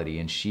personality,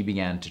 and she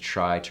began to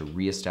try to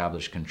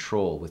reestablish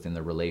control within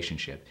the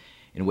relationship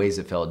in ways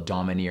that felt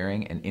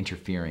domineering and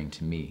interfering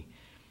to me.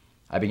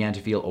 I began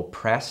to feel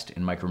oppressed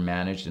and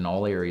micromanaged in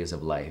all areas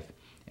of life,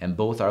 and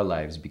both our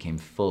lives became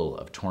full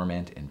of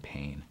torment and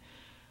pain.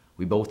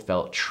 We both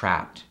felt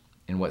trapped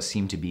in what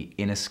seemed to be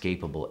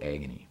inescapable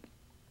agony.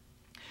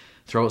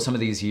 Throughout some of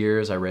these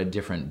years, I read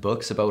different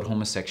books about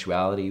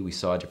homosexuality, we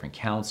saw different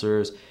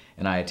counselors,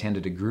 and I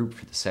attended a group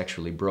for the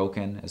sexually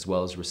broken, as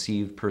well as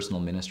received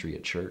personal ministry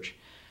at church.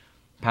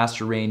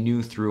 Pastor Ray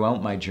knew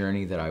throughout my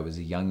journey that I was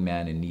a young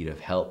man in need of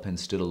help and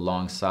stood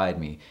alongside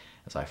me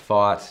as I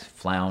fought,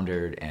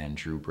 floundered, and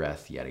drew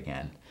breath yet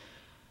again.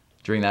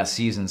 During that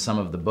season, some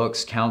of the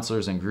books,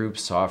 counselors, and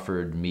groups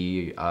offered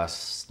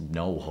us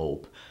no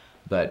hope,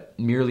 but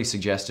merely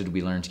suggested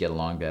we learn to get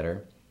along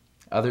better.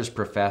 Others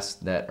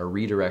professed that a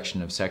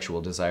redirection of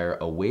sexual desire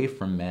away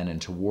from men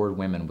and toward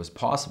women was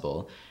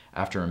possible,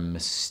 after a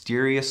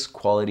mysterious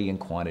quality and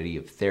quantity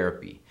of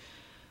therapy.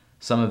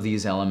 Some of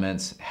these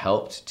elements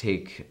helped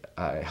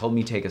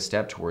me take a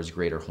step towards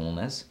greater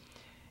wholeness,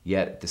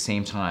 yet at the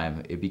same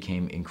time, it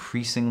became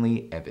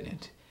increasingly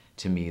evident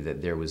to me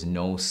that there was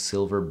no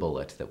silver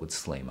bullet that would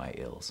slay my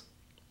ills.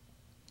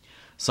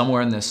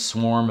 Somewhere in this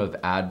swarm of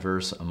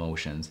adverse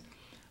emotions,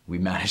 we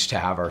managed to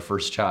have our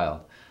first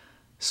child.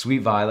 Sweet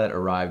Violet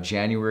arrived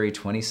January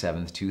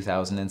 27th,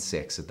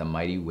 2006 at the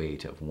mighty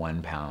weight of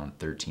 1 pound,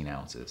 13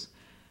 ounces.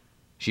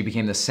 She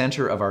became the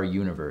center of our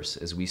universe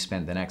as we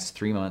spent the next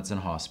 3 months in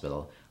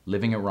hospital,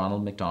 living at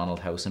Ronald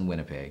McDonald House in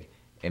Winnipeg,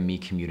 and me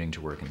commuting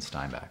to work in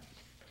Steinbach.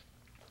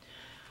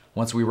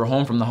 Once we were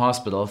home from the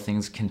hospital,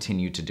 things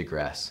continued to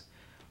digress.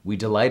 We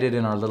delighted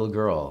in our little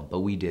girl, but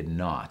we did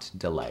not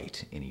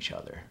delight in each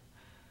other.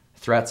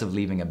 Threats of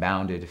leaving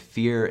abounded,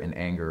 fear and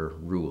anger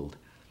ruled.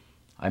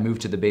 I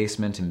moved to the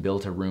basement and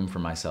built a room for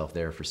myself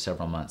there for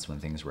several months when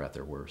things were at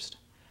their worst.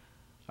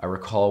 I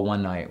recall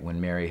one night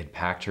when Mary had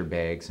packed her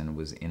bags and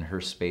was in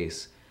her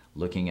space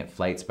looking at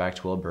flights back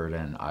to Alberta,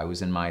 and I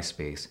was in my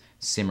space,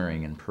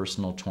 simmering in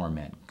personal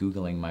torment,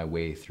 Googling my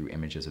way through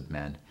images of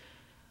men.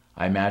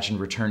 I imagined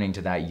returning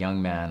to that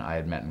young man I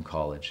had met in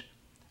college.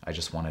 I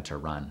just wanted to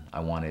run. I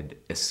wanted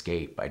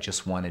escape. I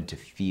just wanted to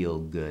feel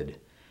good.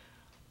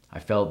 I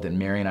felt that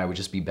Mary and I would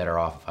just be better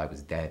off if I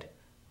was dead,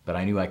 but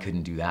I knew I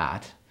couldn't do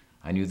that.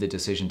 I knew the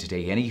decision to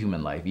take any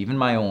human life, even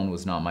my own,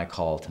 was not my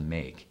call to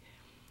make.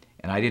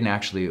 And I didn't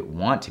actually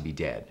want to be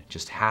dead,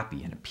 just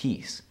happy and at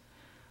peace.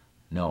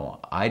 No,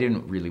 I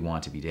didn't really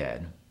want to be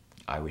dead.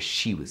 I wish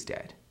she was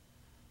dead.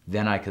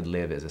 Then I could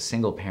live as a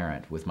single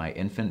parent with my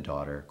infant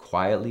daughter,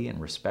 quietly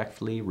and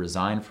respectfully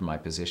resign from my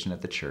position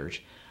at the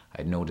church.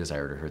 I had no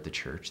desire to hurt the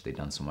church, they'd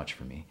done so much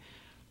for me,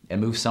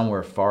 and move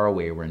somewhere far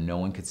away where no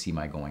one could see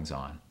my goings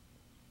on.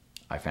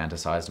 I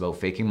fantasized about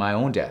faking my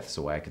own death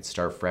so I could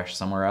start fresh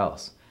somewhere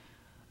else.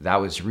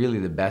 That was really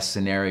the best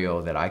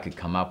scenario that I could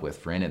come up with,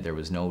 for in it there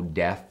was no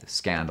death,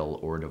 scandal,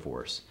 or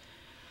divorce.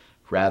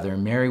 Rather,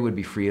 Mary would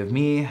be free of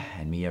me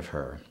and me of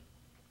her.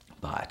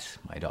 But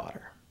my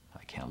daughter,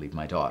 I can't leave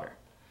my daughter.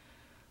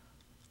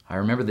 I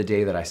remember the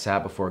day that I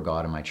sat before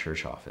God in my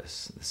church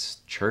office, this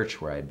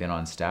church where I had been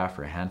on staff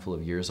for a handful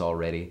of years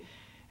already,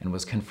 and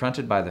was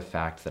confronted by the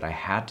fact that I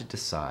had to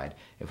decide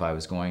if I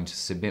was going to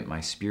submit my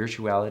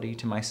spirituality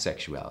to my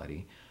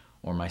sexuality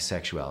or my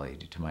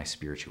sexuality to my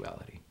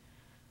spirituality.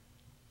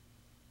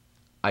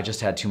 I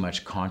just had too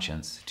much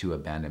conscience to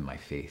abandon my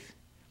faith.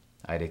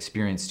 I had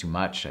experienced too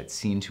much, I'd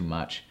seen too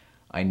much.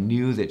 I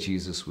knew that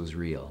Jesus was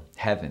real,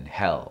 heaven,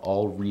 hell,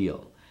 all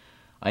real.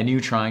 I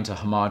knew trying to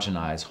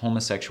homogenize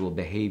homosexual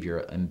behavior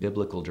and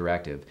biblical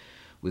directive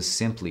was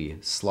simply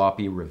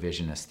sloppy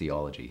revisionist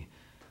theology.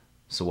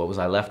 So what was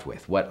I left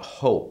with? What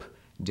hope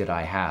did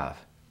I have?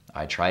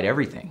 I tried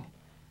everything,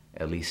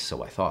 at least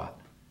so I thought.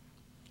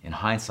 In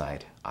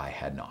hindsight, I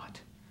had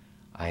not.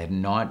 I had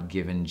not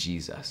given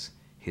Jesus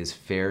his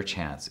fair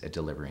chance at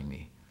delivering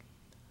me.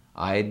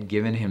 I had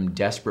given him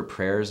desperate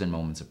prayers in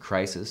moments of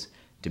crisis,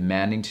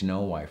 demanding to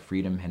know why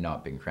freedom had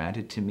not been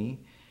granted to me.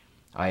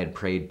 I had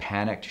prayed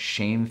panicked,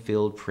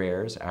 shame-filled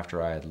prayers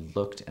after I had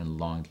looked and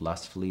longed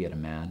lustfully at a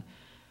man,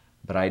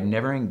 but I had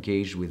never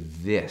engaged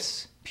with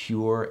this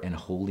pure and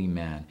holy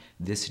man,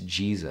 this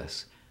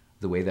Jesus,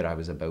 the way that I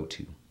was about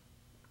to.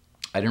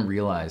 I didn't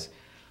realize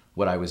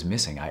what I was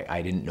missing.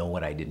 I didn't know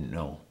what I didn't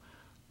know,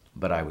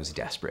 but I was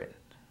desperate.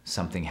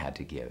 Something had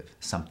to give.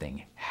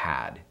 Something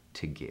had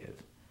to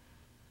give.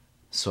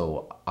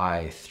 So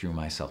I threw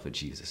myself at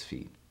Jesus'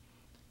 feet.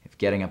 If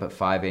getting up at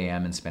 5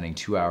 a.m. and spending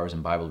 2 hours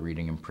in Bible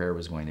reading and prayer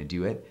was going to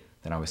do it,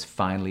 then I was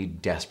finally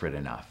desperate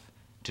enough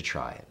to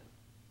try it.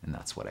 And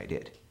that's what I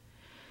did.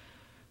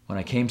 When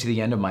I came to the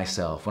end of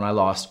myself, when I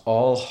lost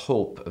all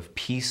hope of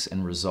peace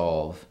and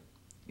resolve,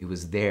 it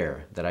was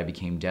there that I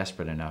became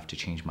desperate enough to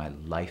change my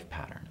life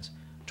patterns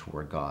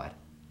toward God.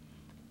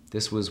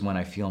 This was when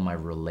I feel my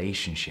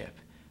relationship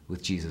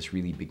with Jesus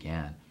really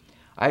began.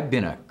 I'd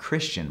been a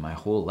Christian my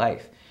whole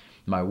life.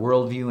 My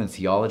worldview and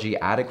theology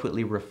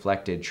adequately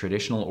reflected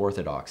traditional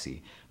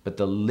orthodoxy, but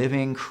the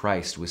living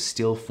Christ was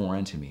still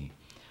foreign to me.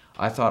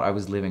 I thought I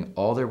was living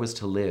all there was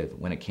to live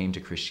when it came to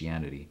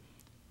Christianity.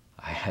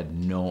 I had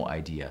no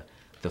idea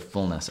the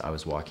fullness I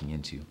was walking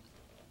into.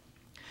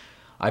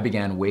 I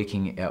began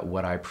waking at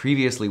what I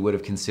previously would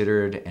have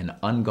considered an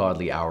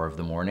ungodly hour of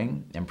the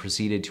morning and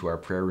proceeded to our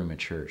prayer room at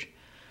church.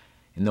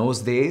 In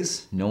those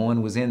days, no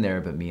one was in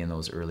there but me in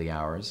those early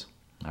hours.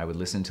 I would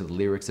listen to the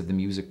lyrics of the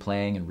music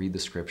playing and read the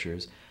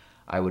scriptures.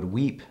 I would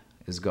weep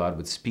as God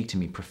would speak to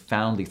me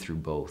profoundly through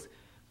both,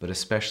 but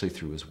especially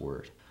through his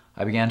word.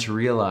 I began to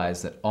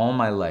realize that all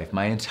my life,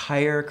 my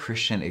entire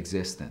Christian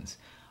existence,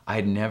 I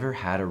had never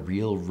had a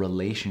real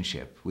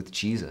relationship with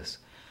Jesus.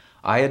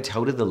 I had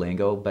touted the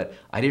lingo, but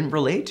I didn't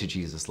relate to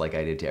Jesus like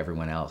I did to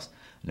everyone else.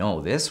 No,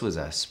 this was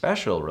a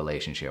special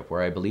relationship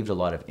where I believed a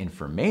lot of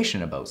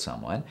information about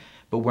someone,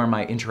 but where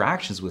my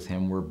interactions with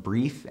him were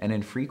brief and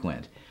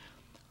infrequent.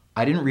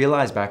 I didn't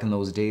realize back in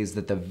those days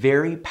that the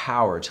very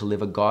power to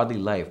live a godly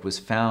life was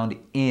found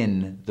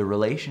in the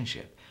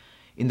relationship.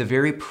 in the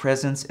very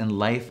presence and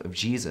life of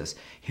Jesus,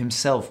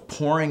 himself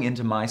pouring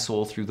into my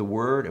soul through the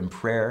word and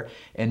prayer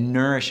and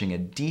nourishing a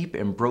deep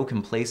and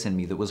broken place in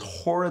me that was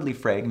horridly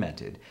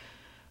fragmented.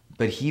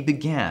 But he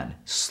began,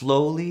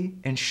 slowly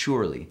and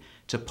surely,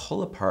 to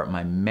pull apart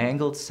my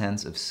mangled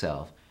sense of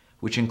self,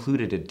 which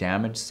included a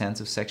damaged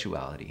sense of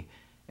sexuality,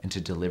 and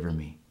to deliver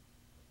me.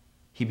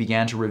 He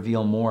began to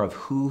reveal more of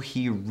who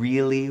he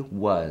really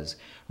was,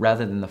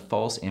 rather than the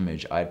false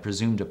image I had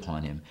presumed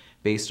upon him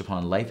based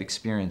upon life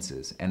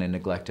experiences and a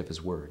neglect of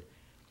his word.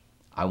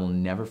 I will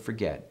never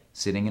forget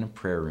sitting in a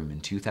prayer room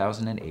in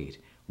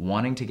 2008,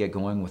 wanting to get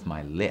going with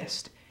my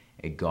list,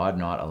 and God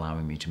not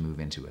allowing me to move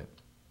into it.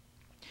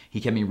 He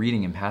kept me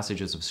reading in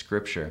passages of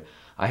scripture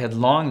I had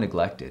long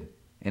neglected,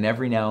 and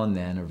every now and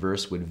then a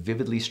verse would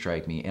vividly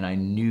strike me, and I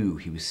knew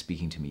he was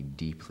speaking to me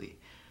deeply.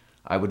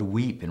 I would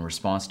weep in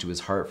response to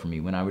his heart for me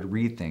when I would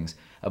read things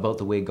about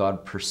the way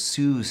God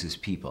pursues his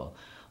people,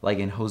 like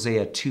in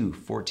Hosea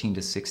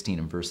 2:14-16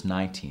 and verse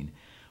 19,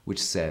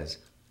 which says,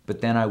 "But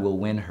then I will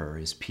win her,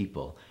 his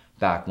people,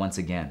 back once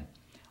again.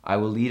 I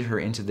will lead her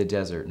into the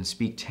desert and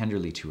speak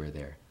tenderly to her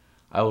there.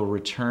 I will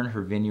return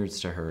her vineyards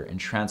to her and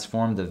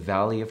transform the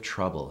valley of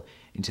trouble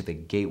into the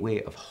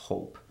gateway of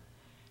hope.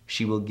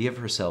 She will give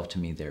herself to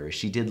me there, as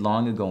she did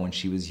long ago when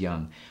she was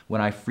young,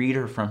 when I freed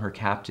her from her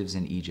captives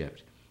in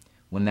Egypt.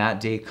 When that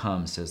day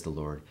comes, says the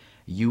Lord,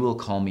 you will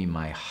call me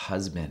my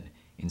husband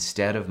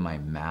instead of my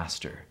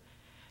master.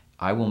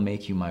 I will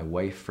make you my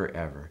wife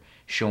forever,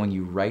 showing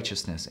you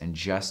righteousness and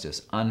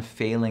justice,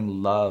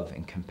 unfailing love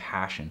and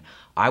compassion.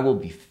 I will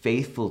be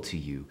faithful to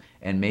you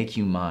and make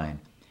you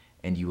mine,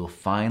 and you will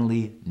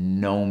finally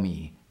know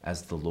me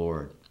as the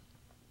Lord."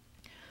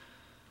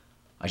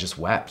 I just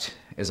wept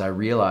as I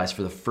realized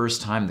for the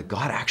first time that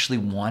God actually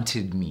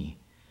wanted me,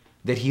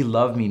 that he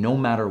loved me no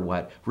matter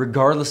what,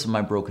 regardless of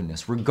my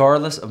brokenness,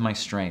 regardless of my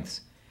strengths.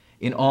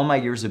 In all my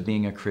years of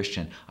being a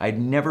Christian, I had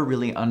never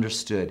really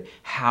understood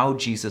how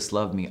Jesus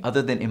loved me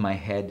other than in my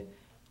head.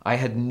 I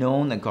had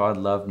known that God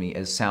loved me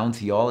as sound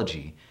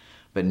theology,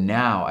 but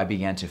now I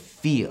began to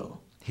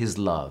feel his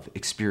love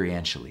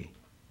experientially,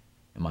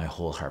 and my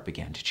whole heart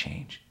began to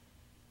change.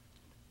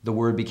 The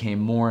word became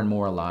more and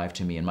more alive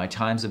to me, and my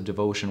times of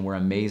devotion were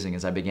amazing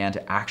as I began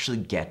to actually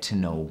get to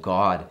know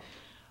God.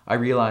 I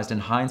realized in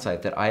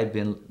hindsight that I had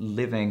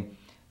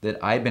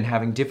been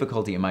having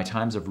difficulty in my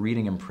times of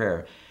reading and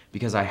prayer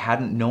because I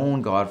hadn't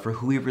known God for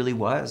who he really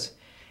was,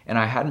 and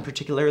I hadn't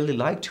particularly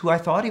liked who I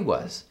thought he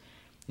was.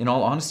 In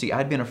all honesty,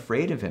 I'd been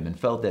afraid of him and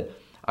felt that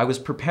I was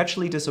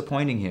perpetually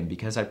disappointing him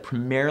because I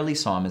primarily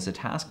saw him as a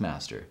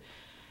taskmaster.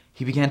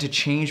 He began to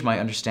change my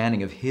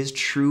understanding of his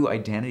true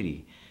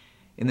identity.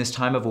 In this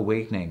time of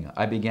awakening,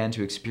 I began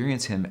to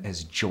experience him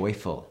as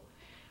joyful.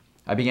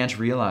 I began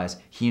to realize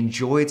he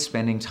enjoyed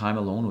spending time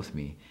alone with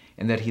me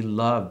and that he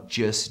loved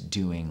just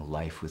doing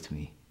life with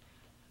me.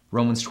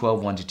 Romans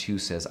 12:1-2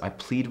 says, "I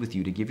plead with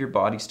you to give your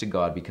bodies to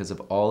God because of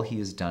all he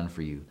has done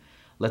for you.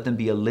 Let them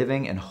be a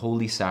living and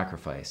holy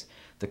sacrifice,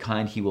 the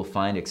kind he will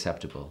find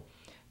acceptable.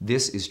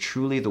 This is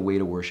truly the way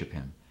to worship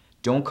him.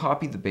 Don't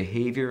copy the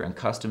behavior and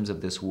customs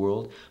of this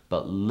world,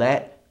 but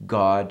let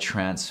God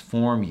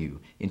transform you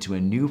into a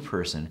new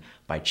person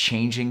by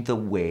changing the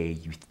way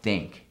you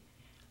think.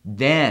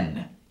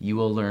 Then you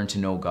will learn to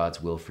know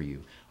God's will for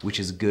you, which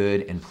is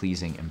good and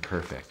pleasing and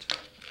perfect."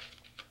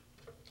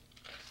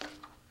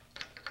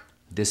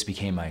 This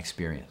became my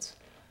experience.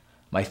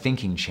 My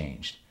thinking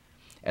changed.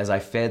 As I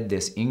fed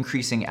this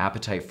increasing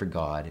appetite for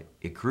God,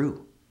 it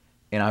grew,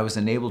 and I was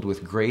enabled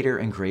with greater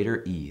and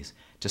greater ease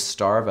to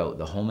starve out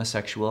the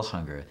homosexual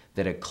hunger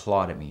that had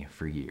clawed at me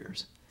for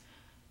years.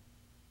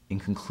 In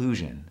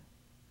conclusion,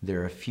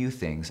 there are a few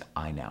things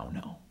I now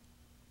know.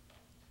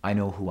 I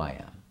know who I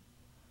am.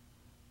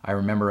 I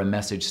remember a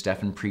message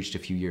Stephen preached a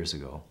few years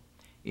ago.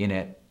 In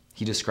it,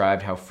 he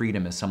described how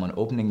freedom is someone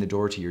opening the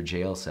door to your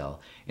jail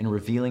cell and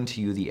revealing to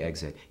you the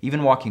exit,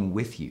 even walking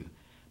with you.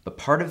 But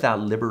part of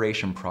that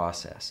liberation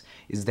process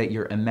is that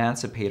your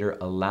emancipator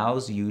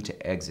allows you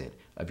to exit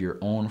of your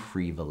own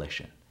free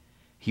volition.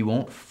 He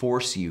won't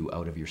force you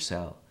out of your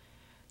cell.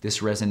 This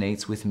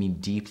resonates with me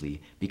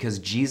deeply because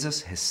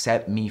Jesus has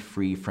set me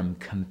free from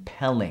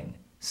compelling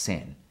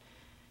sin.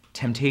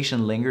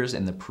 Temptation lingers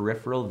in the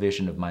peripheral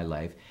vision of my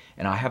life,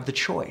 and I have the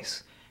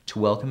choice to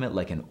welcome it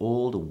like an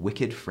old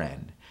wicked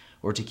friend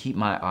or to keep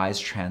my eyes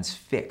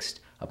transfixed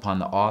upon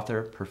the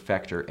author,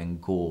 perfecter,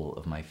 and goal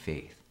of my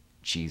faith,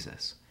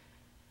 Jesus.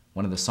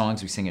 One of the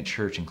songs we sing at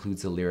church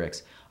includes the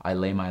lyrics, "I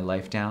lay my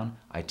life down,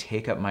 I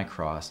take up my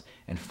cross,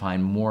 and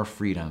find more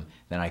freedom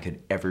than I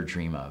could ever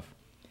dream of."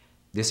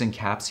 This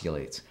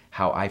encapsulates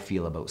how I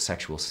feel about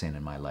sexual sin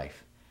in my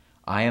life.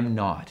 I am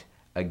not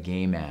a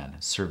gay man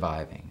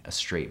surviving a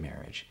straight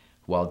marriage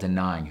while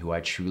denying who I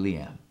truly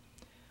am.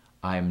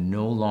 I am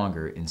no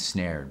longer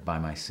ensnared by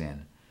my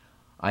sin.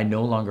 I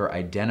no longer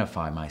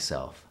identify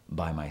myself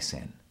by my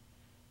sin.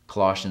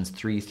 Colossians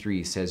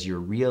 3:3 says, "Your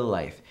real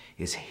life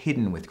is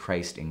hidden with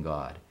Christ in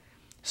God.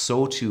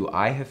 So too,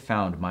 I have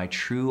found my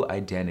true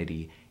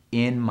identity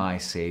in my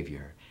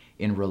Savior,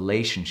 in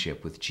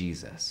relationship with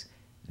Jesus.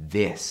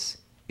 This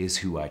is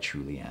who I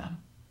truly am.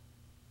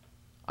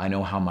 I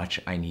know how much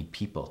I need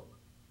people,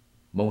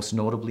 most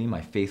notably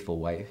my faithful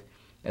wife,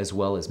 as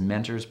well as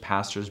mentors,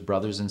 pastors,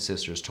 brothers, and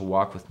sisters to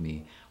walk with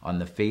me on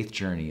the faith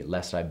journey,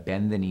 lest I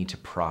bend the knee to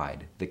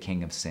pride, the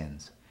king of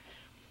sins.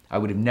 I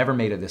would have never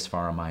made it this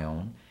far on my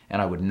own,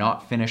 and I would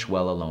not finish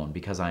well alone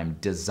because I am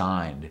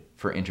designed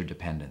for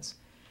interdependence.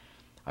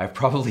 I've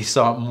probably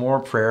sought more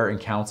prayer and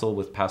counsel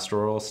with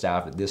pastoral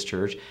staff at this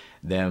church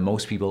than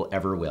most people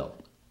ever will.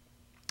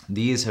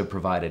 These have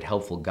provided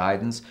helpful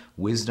guidance,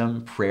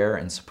 wisdom, prayer,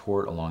 and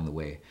support along the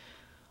way.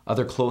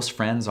 Other close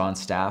friends on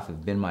staff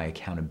have been my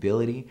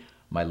accountability,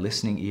 my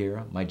listening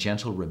ear, my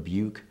gentle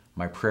rebuke,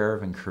 my prayer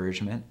of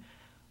encouragement,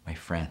 my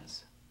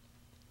friends.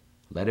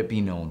 Let it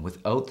be known,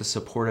 without the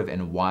supportive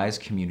and wise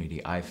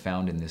community I've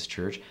found in this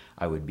church,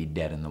 I would be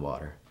dead in the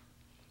water.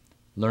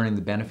 Learning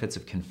the benefits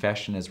of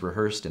confession as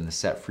rehearsed in the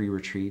Set Free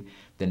retreat,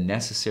 the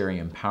necessary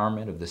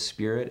empowerment of the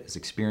Spirit as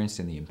experienced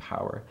in the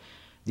Empower,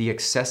 the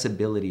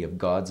accessibility of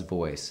God's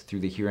voice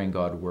through the Hearing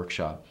God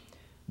workshop,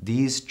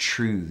 these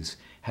truths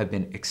have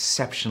been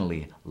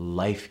exceptionally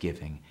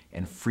life-giving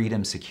and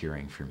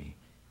freedom-securing for me.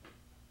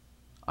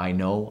 I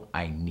know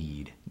I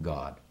need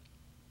God.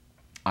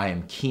 I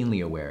am keenly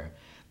aware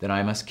that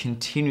I must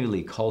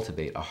continually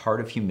cultivate a heart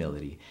of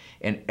humility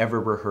and ever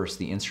rehearse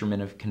the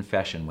instrument of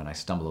confession when I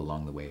stumble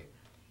along the way.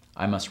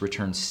 I must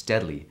return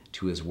steadily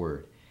to His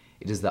Word.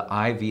 It is the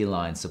IV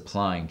line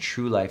supplying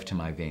true life to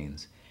my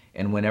veins,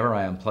 and whenever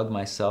I unplug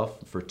myself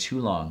for too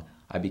long,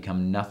 I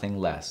become nothing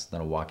less than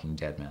a walking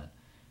dead man.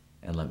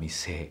 And let me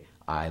say,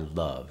 I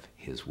love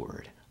His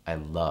Word. I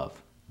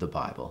love the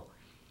Bible.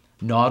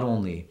 Not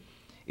only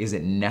is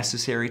it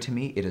necessary to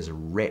me, it is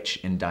rich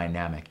and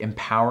dynamic,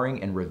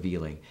 empowering and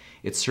revealing.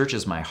 It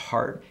searches my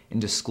heart and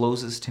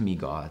discloses to me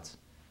God's.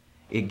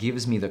 It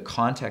gives me the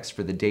context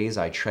for the days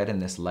I tread in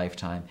this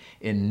lifetime.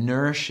 It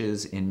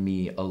nourishes in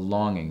me a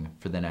longing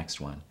for the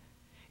next one.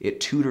 It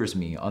tutors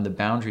me on the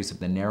boundaries of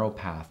the narrow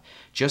path,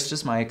 just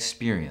as my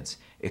experience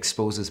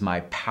exposes my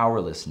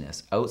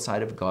powerlessness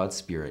outside of God's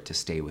Spirit to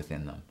stay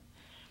within them.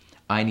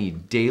 I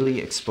need daily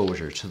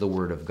exposure to the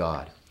Word of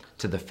God,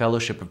 to the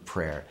fellowship of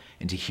prayer,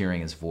 and to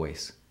hearing His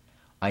voice.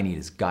 I need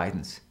His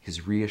guidance,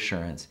 His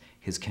reassurance,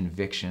 His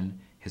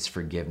conviction, His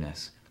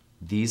forgiveness.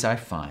 These I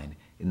find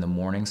in the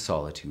morning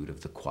solitude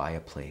of the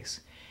quiet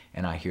place,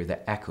 and I hear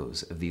the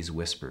echoes of these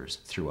whispers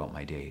throughout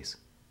my days.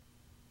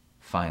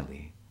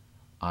 Finally,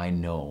 I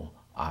know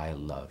I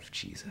love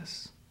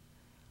Jesus.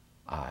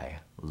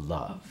 I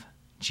love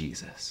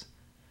Jesus.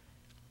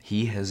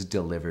 He has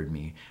delivered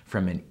me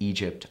from an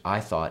Egypt I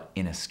thought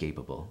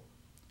inescapable,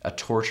 a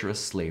torturous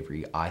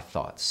slavery I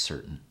thought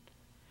certain.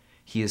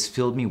 He has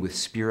filled me with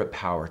spirit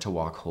power to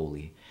walk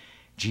holy.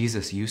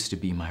 Jesus used to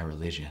be my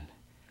religion,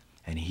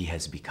 and He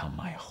has become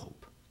my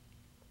hope.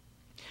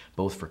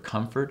 Both for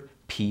comfort,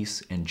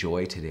 peace, and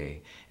joy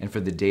today, and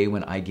for the day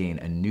when I gain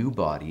a new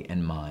body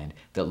and mind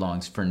that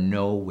longs for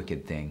no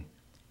wicked thing.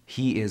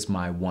 He is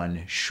my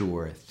one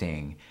sure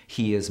thing.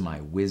 He is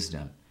my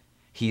wisdom.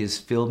 He has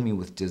filled me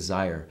with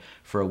desire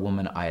for a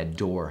woman I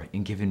adore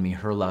and given me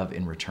her love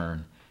in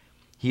return.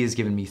 He has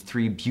given me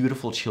 3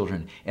 beautiful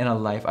children and a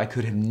life I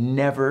could have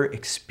never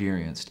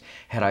experienced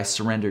had I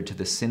surrendered to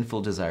the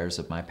sinful desires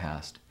of my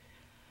past.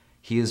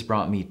 He has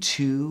brought me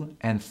to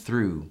and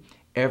through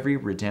every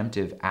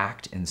redemptive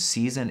act and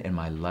season in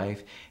my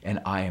life, and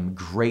I am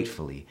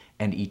gratefully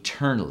and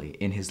eternally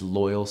in His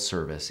loyal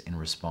service in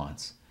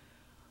response.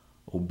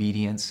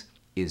 Obedience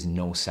is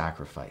no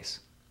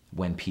sacrifice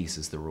when peace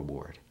is the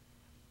reward.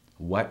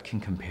 What can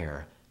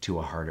compare to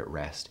a heart at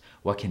rest?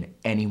 What can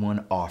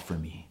anyone offer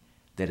me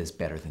that is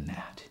better than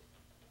that?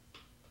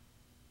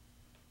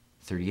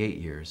 38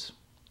 years,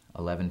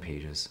 11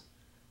 pages,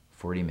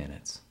 40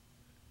 minutes,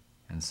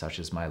 and such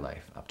is my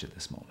life up to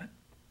this moment.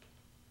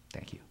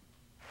 Thank you.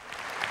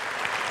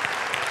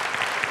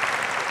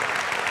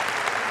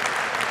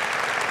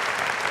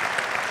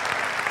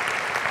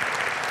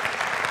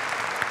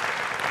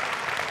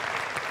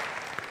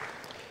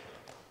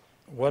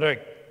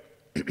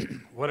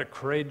 What a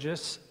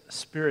courageous,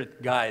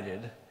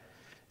 Spirit-guided,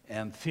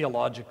 and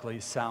theologically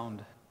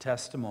sound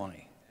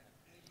testimony.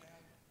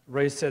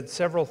 Ray said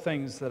several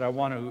things that I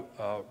want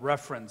to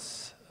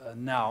reference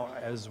now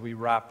as we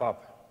wrap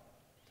up.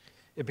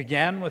 It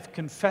began with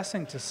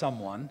confessing to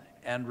someone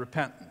and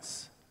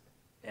repentance,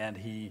 and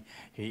he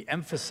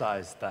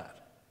emphasized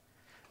that.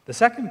 The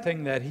second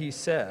thing that he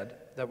said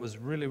that was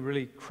really,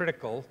 really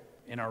critical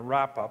in our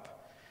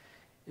wrap-up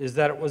is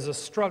that it was a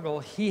struggle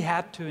he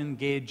had to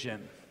engage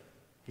in.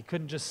 He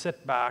couldn't just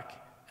sit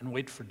back and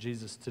wait for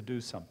Jesus to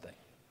do something.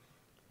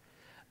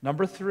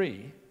 Number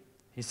 3,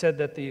 he said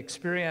that the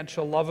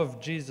experiential love of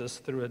Jesus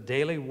through a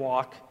daily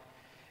walk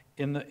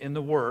in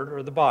the Word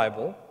or the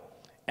Bible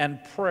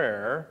and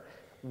prayer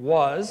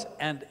was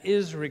and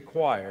is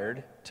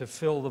required to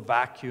fill the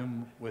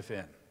vacuum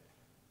within.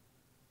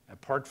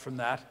 Apart from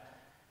that,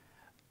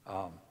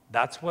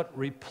 that's what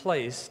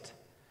replaced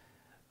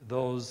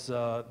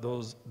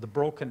the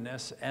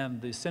brokenness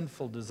and the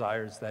sinful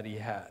desires that he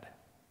had.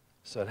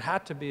 So it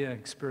had to be an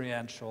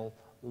experiential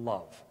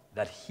love.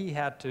 that he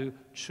had to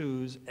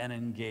choose and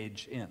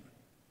engage in.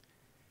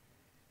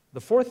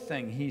 The fourth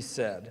thing he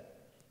said,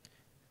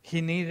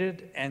 he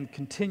needed and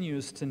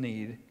continues to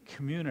need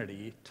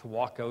community to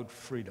walk out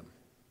freedom.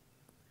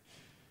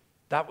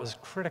 That was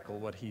critical,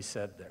 what he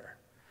said there.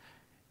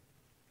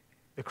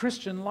 The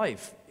Christian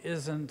life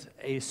isn't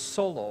a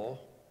solo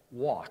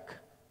walk.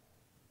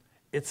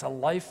 It's a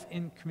life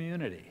in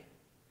community.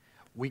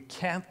 We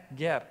can't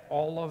get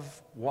all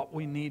of what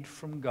we need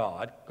from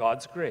God,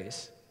 God's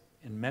grace,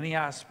 in many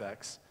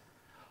aspects,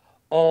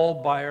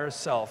 all by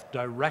ourselves,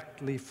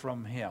 directly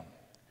from him.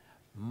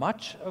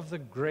 Much of the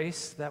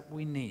grace that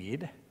we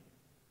need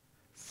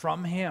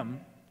from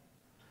him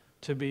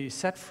to be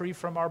set free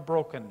from our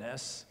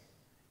brokenness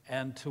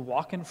and to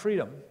walk in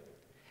freedom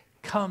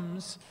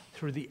comes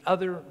through the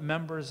other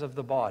members of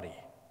the body.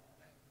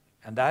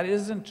 And that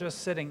isn't just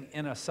sitting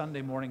in a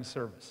Sunday morning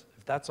service.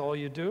 If that's all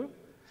you do,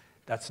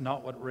 that's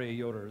not what Ray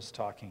Yoder is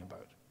talking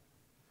about.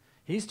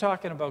 He's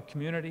talking about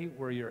community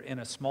where you're in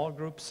a small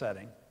group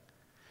setting,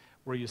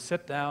 where you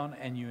sit down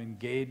and you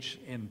engage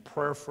in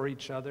prayer for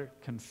each other,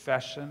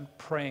 confession,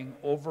 praying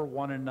over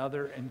one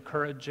another,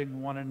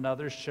 encouraging one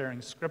another,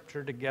 sharing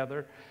scripture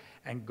together,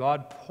 and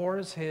God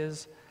pours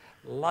his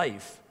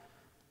life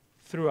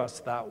through us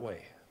that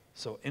way.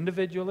 So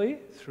individually,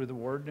 through the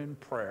word and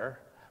prayer,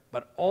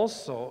 but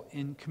also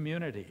in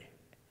community.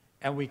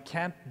 And we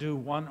can't do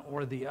one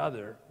or the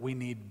other. We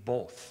need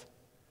both.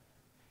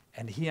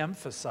 And he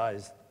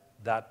emphasized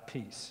that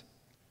piece.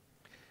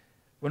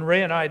 When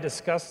Ray and I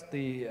discussed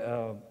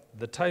the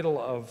title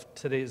of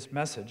today's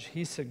message,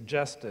 he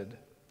suggested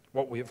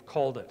what we have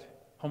called it,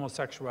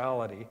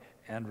 homosexuality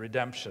and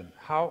redemption.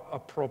 How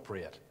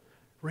appropriate.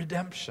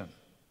 Redemption.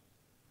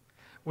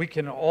 We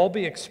can all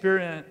be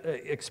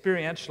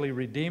experientially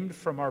redeemed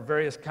from our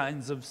various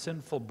kinds of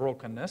sinful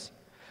brokenness.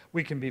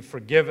 We can be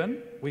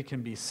forgiven, we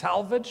can be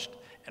salvaged,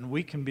 and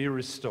we can be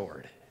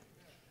restored.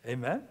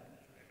 Amen? Amen.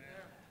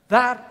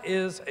 That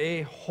is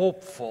a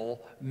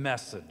hopeful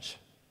message.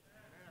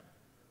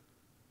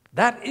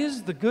 That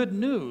is the good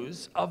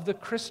news of the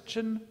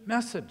Christian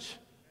message.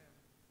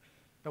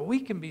 That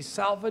we can be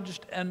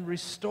salvaged and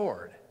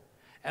restored,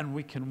 and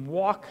we can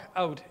walk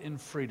out in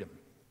freedom.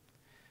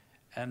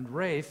 And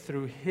Ray,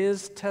 through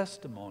his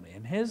testimony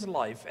and his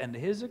life and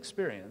his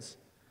experience,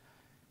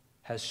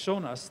 has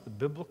shown us the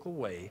biblical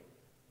way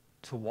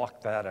to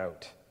walk that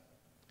out.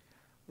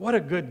 What a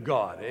good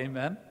God,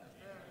 amen?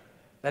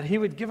 That he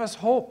would give us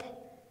hope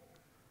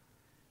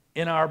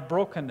in our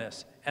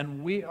brokenness.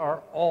 And we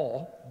are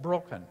all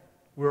broken.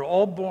 We're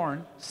all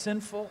born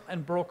sinful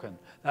and broken.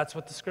 That's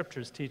what the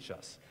scriptures teach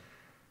us.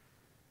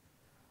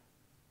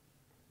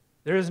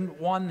 There isn't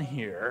one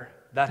here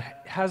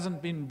that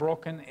hasn't been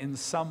broken in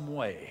some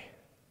way.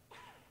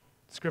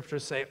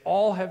 Scriptures say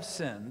all have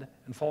sinned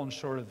and fallen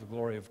short of the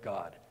glory of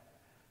God.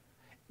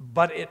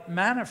 But it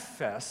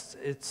manifests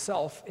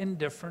itself in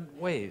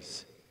different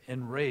ways.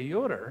 In Ray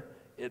Yoder,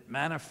 it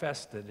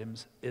manifested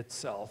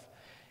itself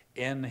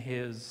in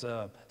his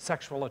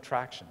sexual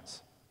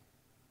attractions.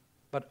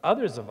 But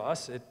others of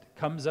us, it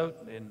comes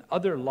out in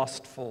other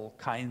lustful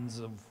kinds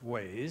of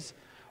ways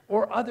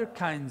or other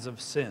kinds of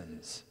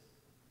sins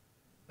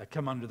that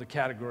come under the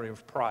category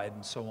of pride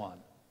and so on.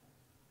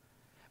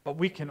 But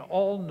we can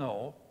all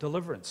know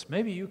deliverance.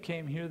 Maybe you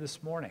came here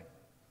this morning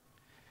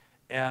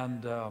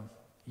and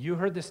you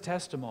heard this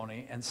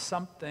testimony and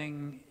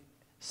something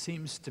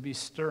seems to be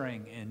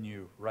stirring in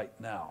you right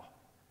now.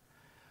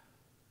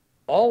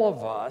 All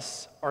of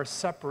us are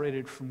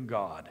separated from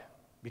God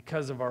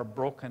because of our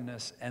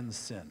brokenness and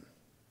sin.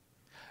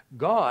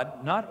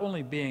 God, not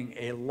only being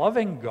a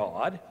loving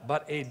God,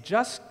 but a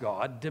just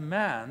God,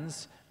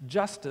 demands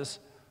justice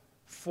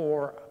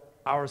for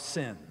our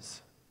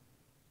sins.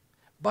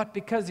 But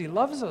because he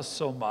loves us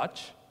so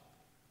much,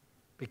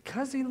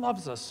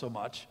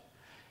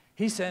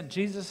 he sent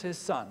Jesus, his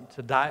son,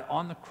 to die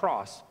on the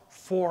cross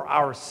for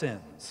our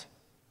sins,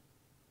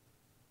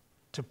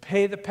 to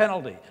pay the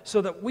penalty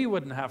so that we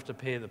wouldn't have to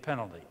pay the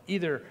penalty.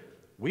 Either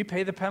we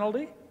pay the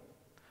penalty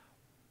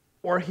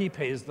or he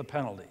pays the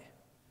penalty.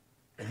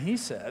 And he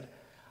said,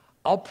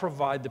 I'll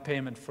provide the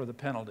payment for the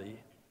penalty,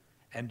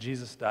 and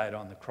Jesus died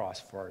on the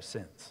cross for our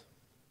sins.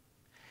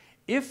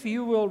 If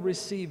you will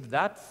receive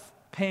that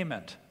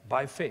payment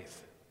by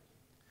faith,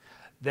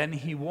 then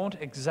he won't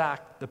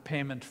exact the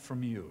payment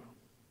from you.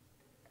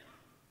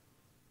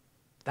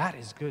 That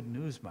is good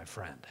news, my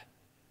friend.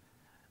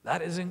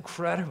 That is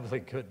incredibly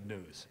good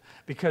news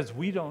because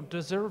we don't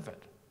deserve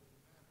it.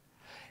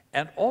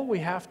 And all we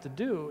have to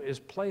do is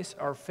place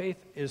our faith,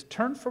 is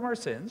turn from our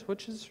sins,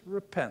 which is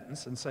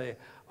repentance, and say,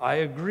 I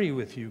agree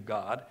with you,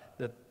 God,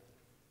 that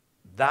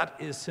that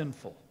is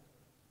sinful,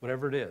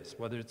 whatever it is,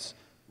 whether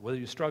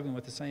you're struggling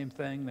with the same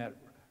thing that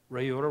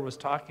Ray Yoder was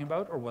talking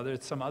about, or whether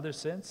it's some other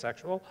sin,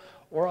 sexual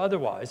or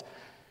otherwise.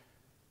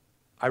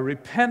 I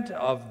repent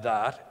of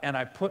that, and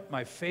I put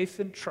my faith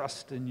and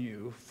trust in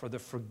you for the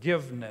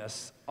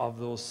forgiveness of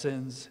those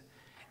sins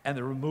and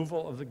the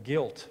removal of the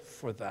guilt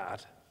for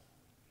that.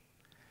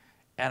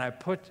 And I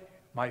put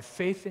my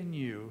faith in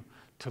you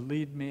to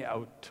lead me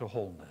out to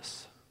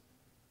wholeness.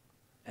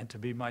 and to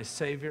be my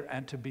Savior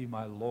and to be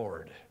my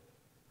Lord.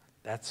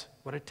 That's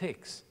what it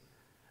takes.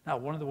 Now,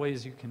 one of the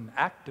ways you can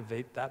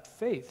activate that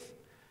faith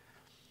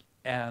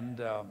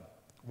and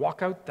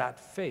walk out that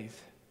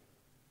faith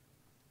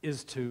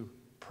is to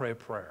pray a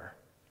prayer,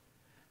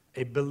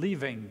 a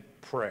believing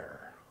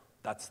prayer.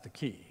 That's the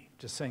key.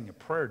 Just saying a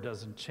prayer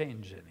doesn't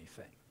change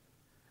anything.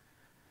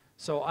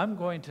 So I'm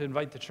going to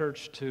invite the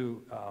church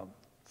to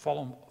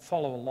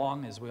follow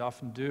along, as we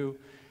often do,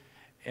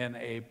 in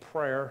a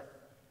prayer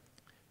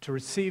to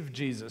receive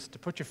Jesus, to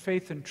put your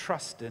faith and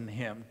trust in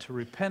him, to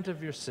repent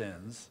of your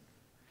sins,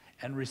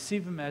 and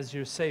receive him as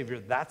your Savior.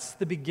 That's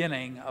the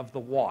beginning of the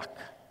walk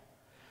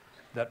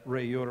that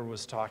Ray Yoder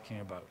was talking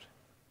about.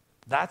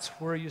 That's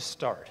where you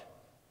start.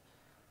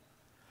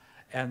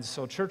 And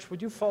so, church,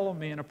 would you follow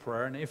me in a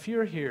prayer? And if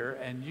you're here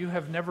and you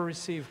have never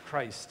received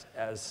Christ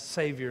as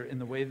Savior in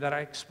the way that I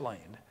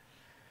explained,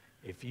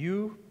 if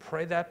you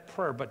pray that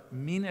prayer, but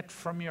mean it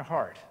from your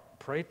heart,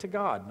 pray to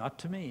God, not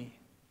to me,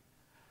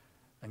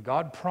 and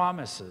God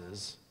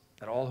promises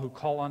that all who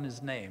call on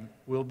his name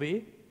will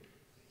be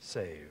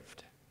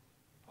saved.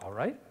 All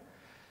right?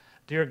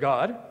 Dear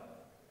God,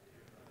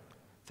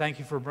 thank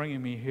you for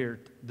bringing me here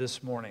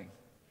this morning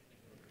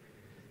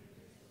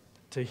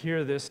to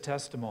hear this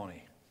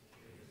testimony.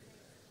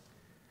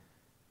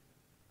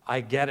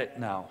 I get it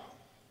now.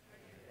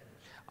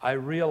 I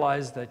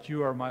realize that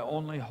you are my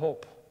only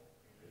hope.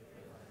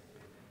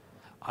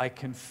 I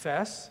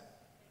confess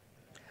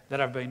that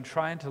I've been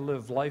trying to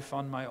live life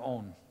on my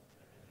own.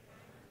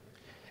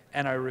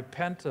 And I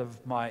repent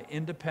of my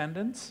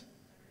independence,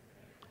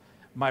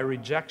 my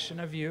rejection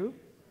of you,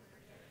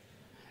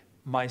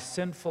 my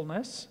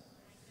sinfulness,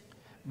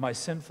 my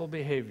sinful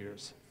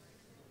behaviors.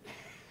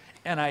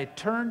 And I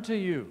turn to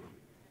you,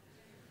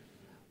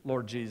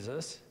 Lord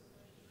Jesus,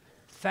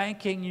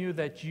 thanking you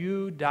that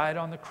you died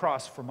on the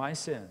cross for my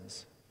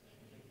sins,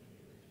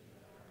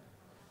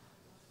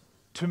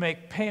 to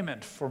make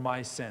payment for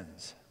my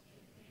sins.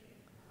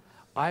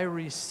 I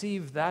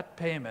receive that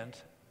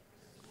payment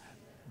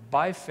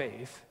by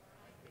faith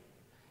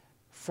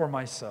for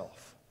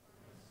myself.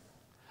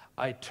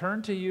 I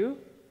turn to you.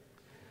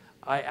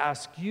 I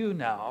ask you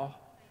now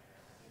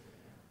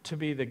to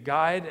be the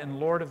guide and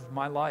Lord of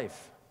my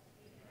life.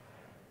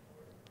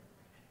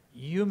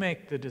 You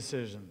make the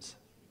decisions,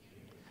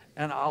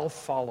 and I'll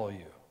follow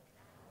you.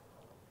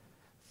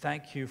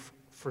 Thank you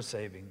for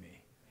saving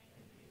me.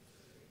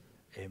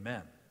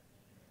 Amen.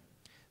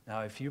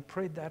 Now, if you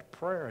prayed that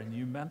prayer and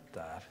you meant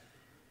that,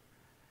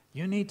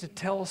 you need to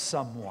tell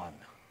someone.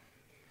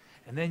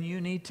 And then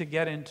you need to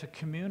get into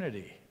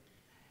community.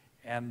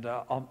 And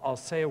I'll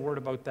say a word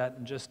about that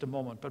in just a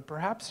moment. But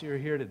perhaps you're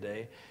here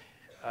today.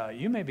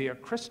 You may be a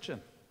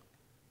Christian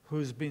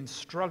who's been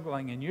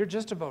struggling, and you're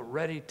just about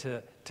ready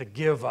to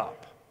give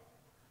up.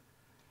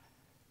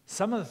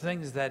 Some of the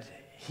things that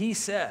he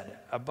said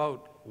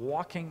about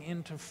walking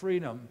into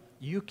freedom,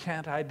 you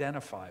can't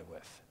identify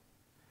with.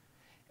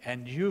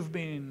 And you've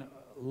been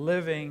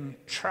living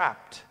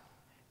trapped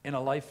in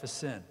a life of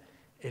sin.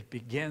 It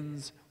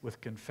begins with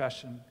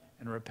confession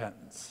and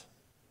repentance.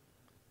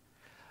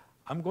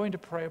 I'm going to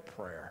pray a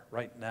prayer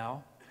right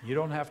now. You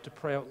don't have to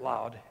pray out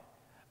loud,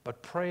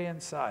 but pray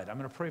inside. I'm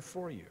going to pray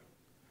for you,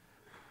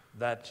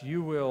 that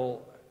you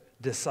will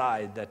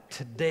decide that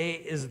today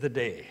is the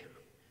day.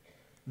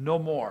 No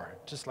more.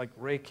 Just like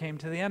Ray came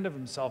to the end of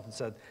himself and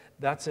said,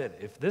 that's it.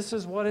 If this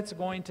is what it's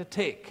going to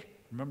take,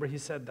 remember he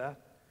said that?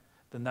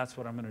 Then that's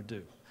what I'm going to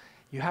do.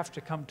 You have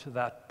to come to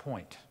that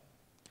point.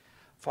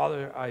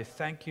 Father, I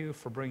thank you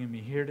for bringing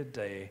me here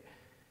today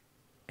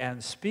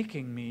and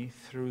speaking me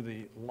through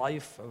the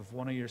life of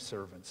one of your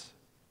servants.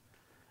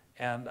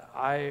 And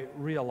I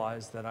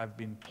realize that I've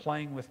been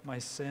playing with my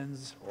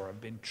sins, or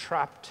I've been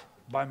trapped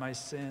by my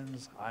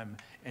sins. I'm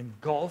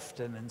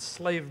engulfed and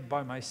enslaved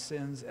by my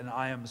sins, and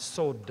I am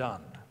so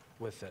done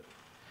with it.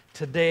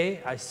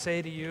 Today, I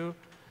say to you,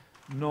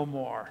 no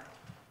more.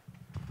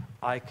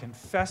 I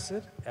confess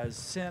it as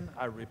sin.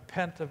 I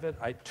repent of it.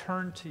 I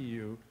turn to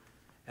you,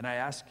 and I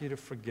ask you to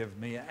forgive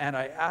me. And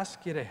I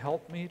ask you to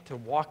help me to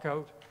walk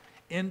out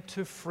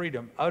into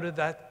freedom, out of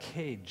that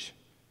cage.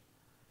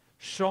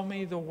 Show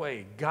me the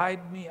way.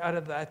 Guide me out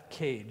of that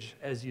cage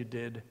as you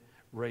did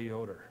Ray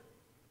Yoder.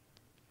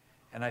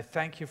 And I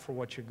thank you for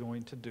what you're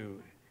going to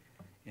do.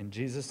 In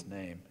Jesus'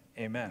 name,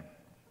 amen.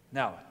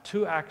 Now,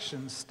 2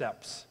 action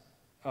steps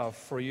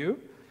for you.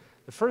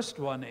 The first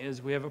one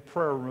is we have a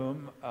prayer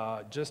room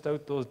just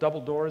out those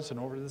double doors and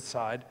over to the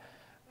side.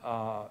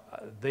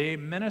 They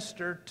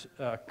minister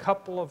to a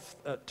couple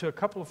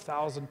of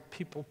thousand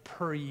people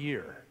per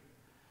year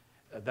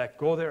that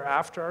go there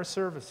after our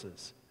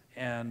services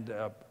and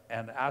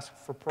ask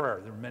for prayer.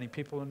 There were many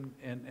people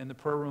in the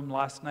prayer room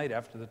last night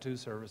after the 2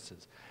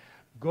 services.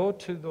 Go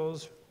to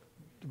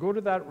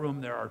that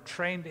room. There are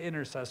trained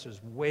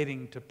intercessors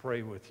waiting to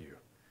pray with you,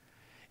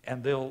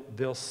 and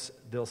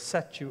they'll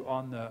set you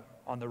on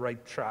the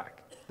right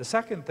track. The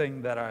second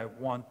thing that I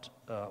want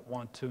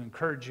to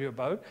encourage you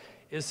about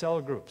is cell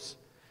groups.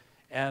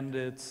 And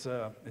it's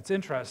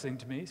interesting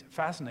to me,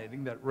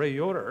 fascinating, that Ray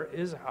Yoder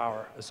is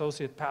our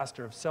associate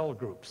pastor of cell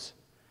groups.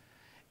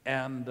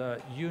 And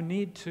you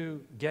need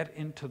to get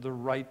into the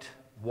right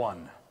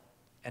one.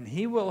 And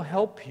he will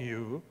help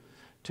you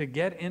to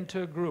get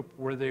into a group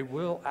where they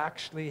will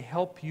actually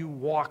help you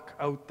walk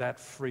out that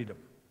freedom.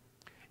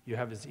 You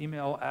have his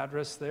email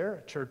address there,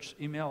 a church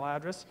email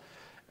address,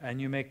 and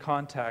you may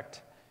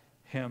contact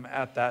him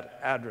at that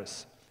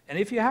address. And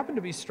if you happen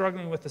to be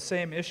struggling with the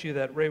same issue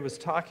that Ray was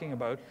talking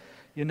about,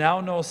 you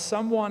now know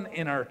someone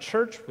in our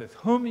church with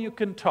whom you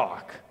can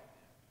talk.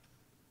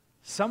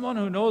 Someone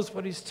who knows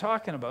what he's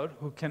talking about,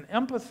 who can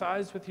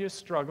empathize with your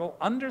struggle,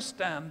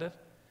 understand it,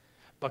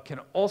 but can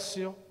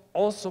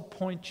also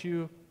point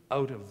you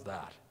out of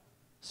that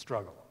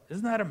struggle.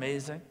 Isn't that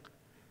amazing?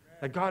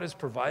 That God has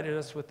provided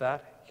us with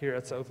that here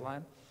at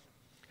Southland.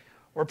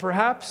 Or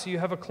perhaps you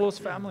have a close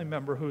family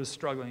member who is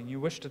struggling. You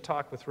wish to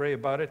talk with Ray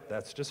about it.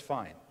 That's just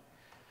fine.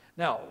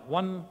 Now,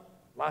 one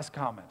last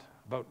comment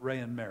about Ray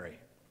and Mary.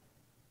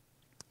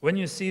 When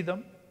you see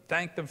them,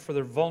 thank them for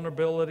their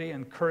vulnerability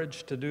and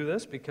courage to do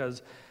this,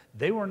 because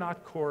they were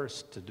not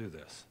coerced to do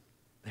this.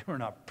 They were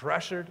not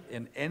pressured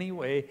in any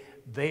way.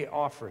 They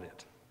offered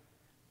it,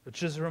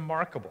 which is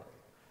remarkable.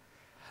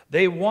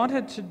 They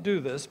wanted to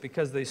do this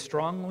because they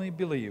strongly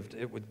believed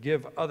it would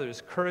give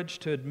others courage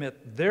to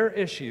admit their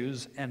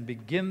issues and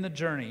begin the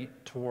journey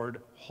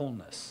toward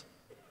wholeness.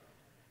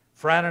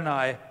 Fran and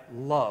I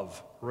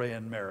love Ray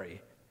and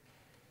Mary,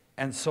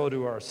 and so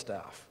do our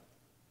staff.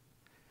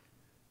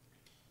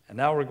 And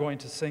now we're going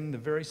to sing the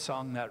very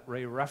song that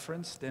Ray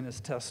referenced in his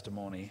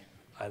testimony,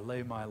 I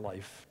Lay My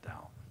Life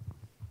Down.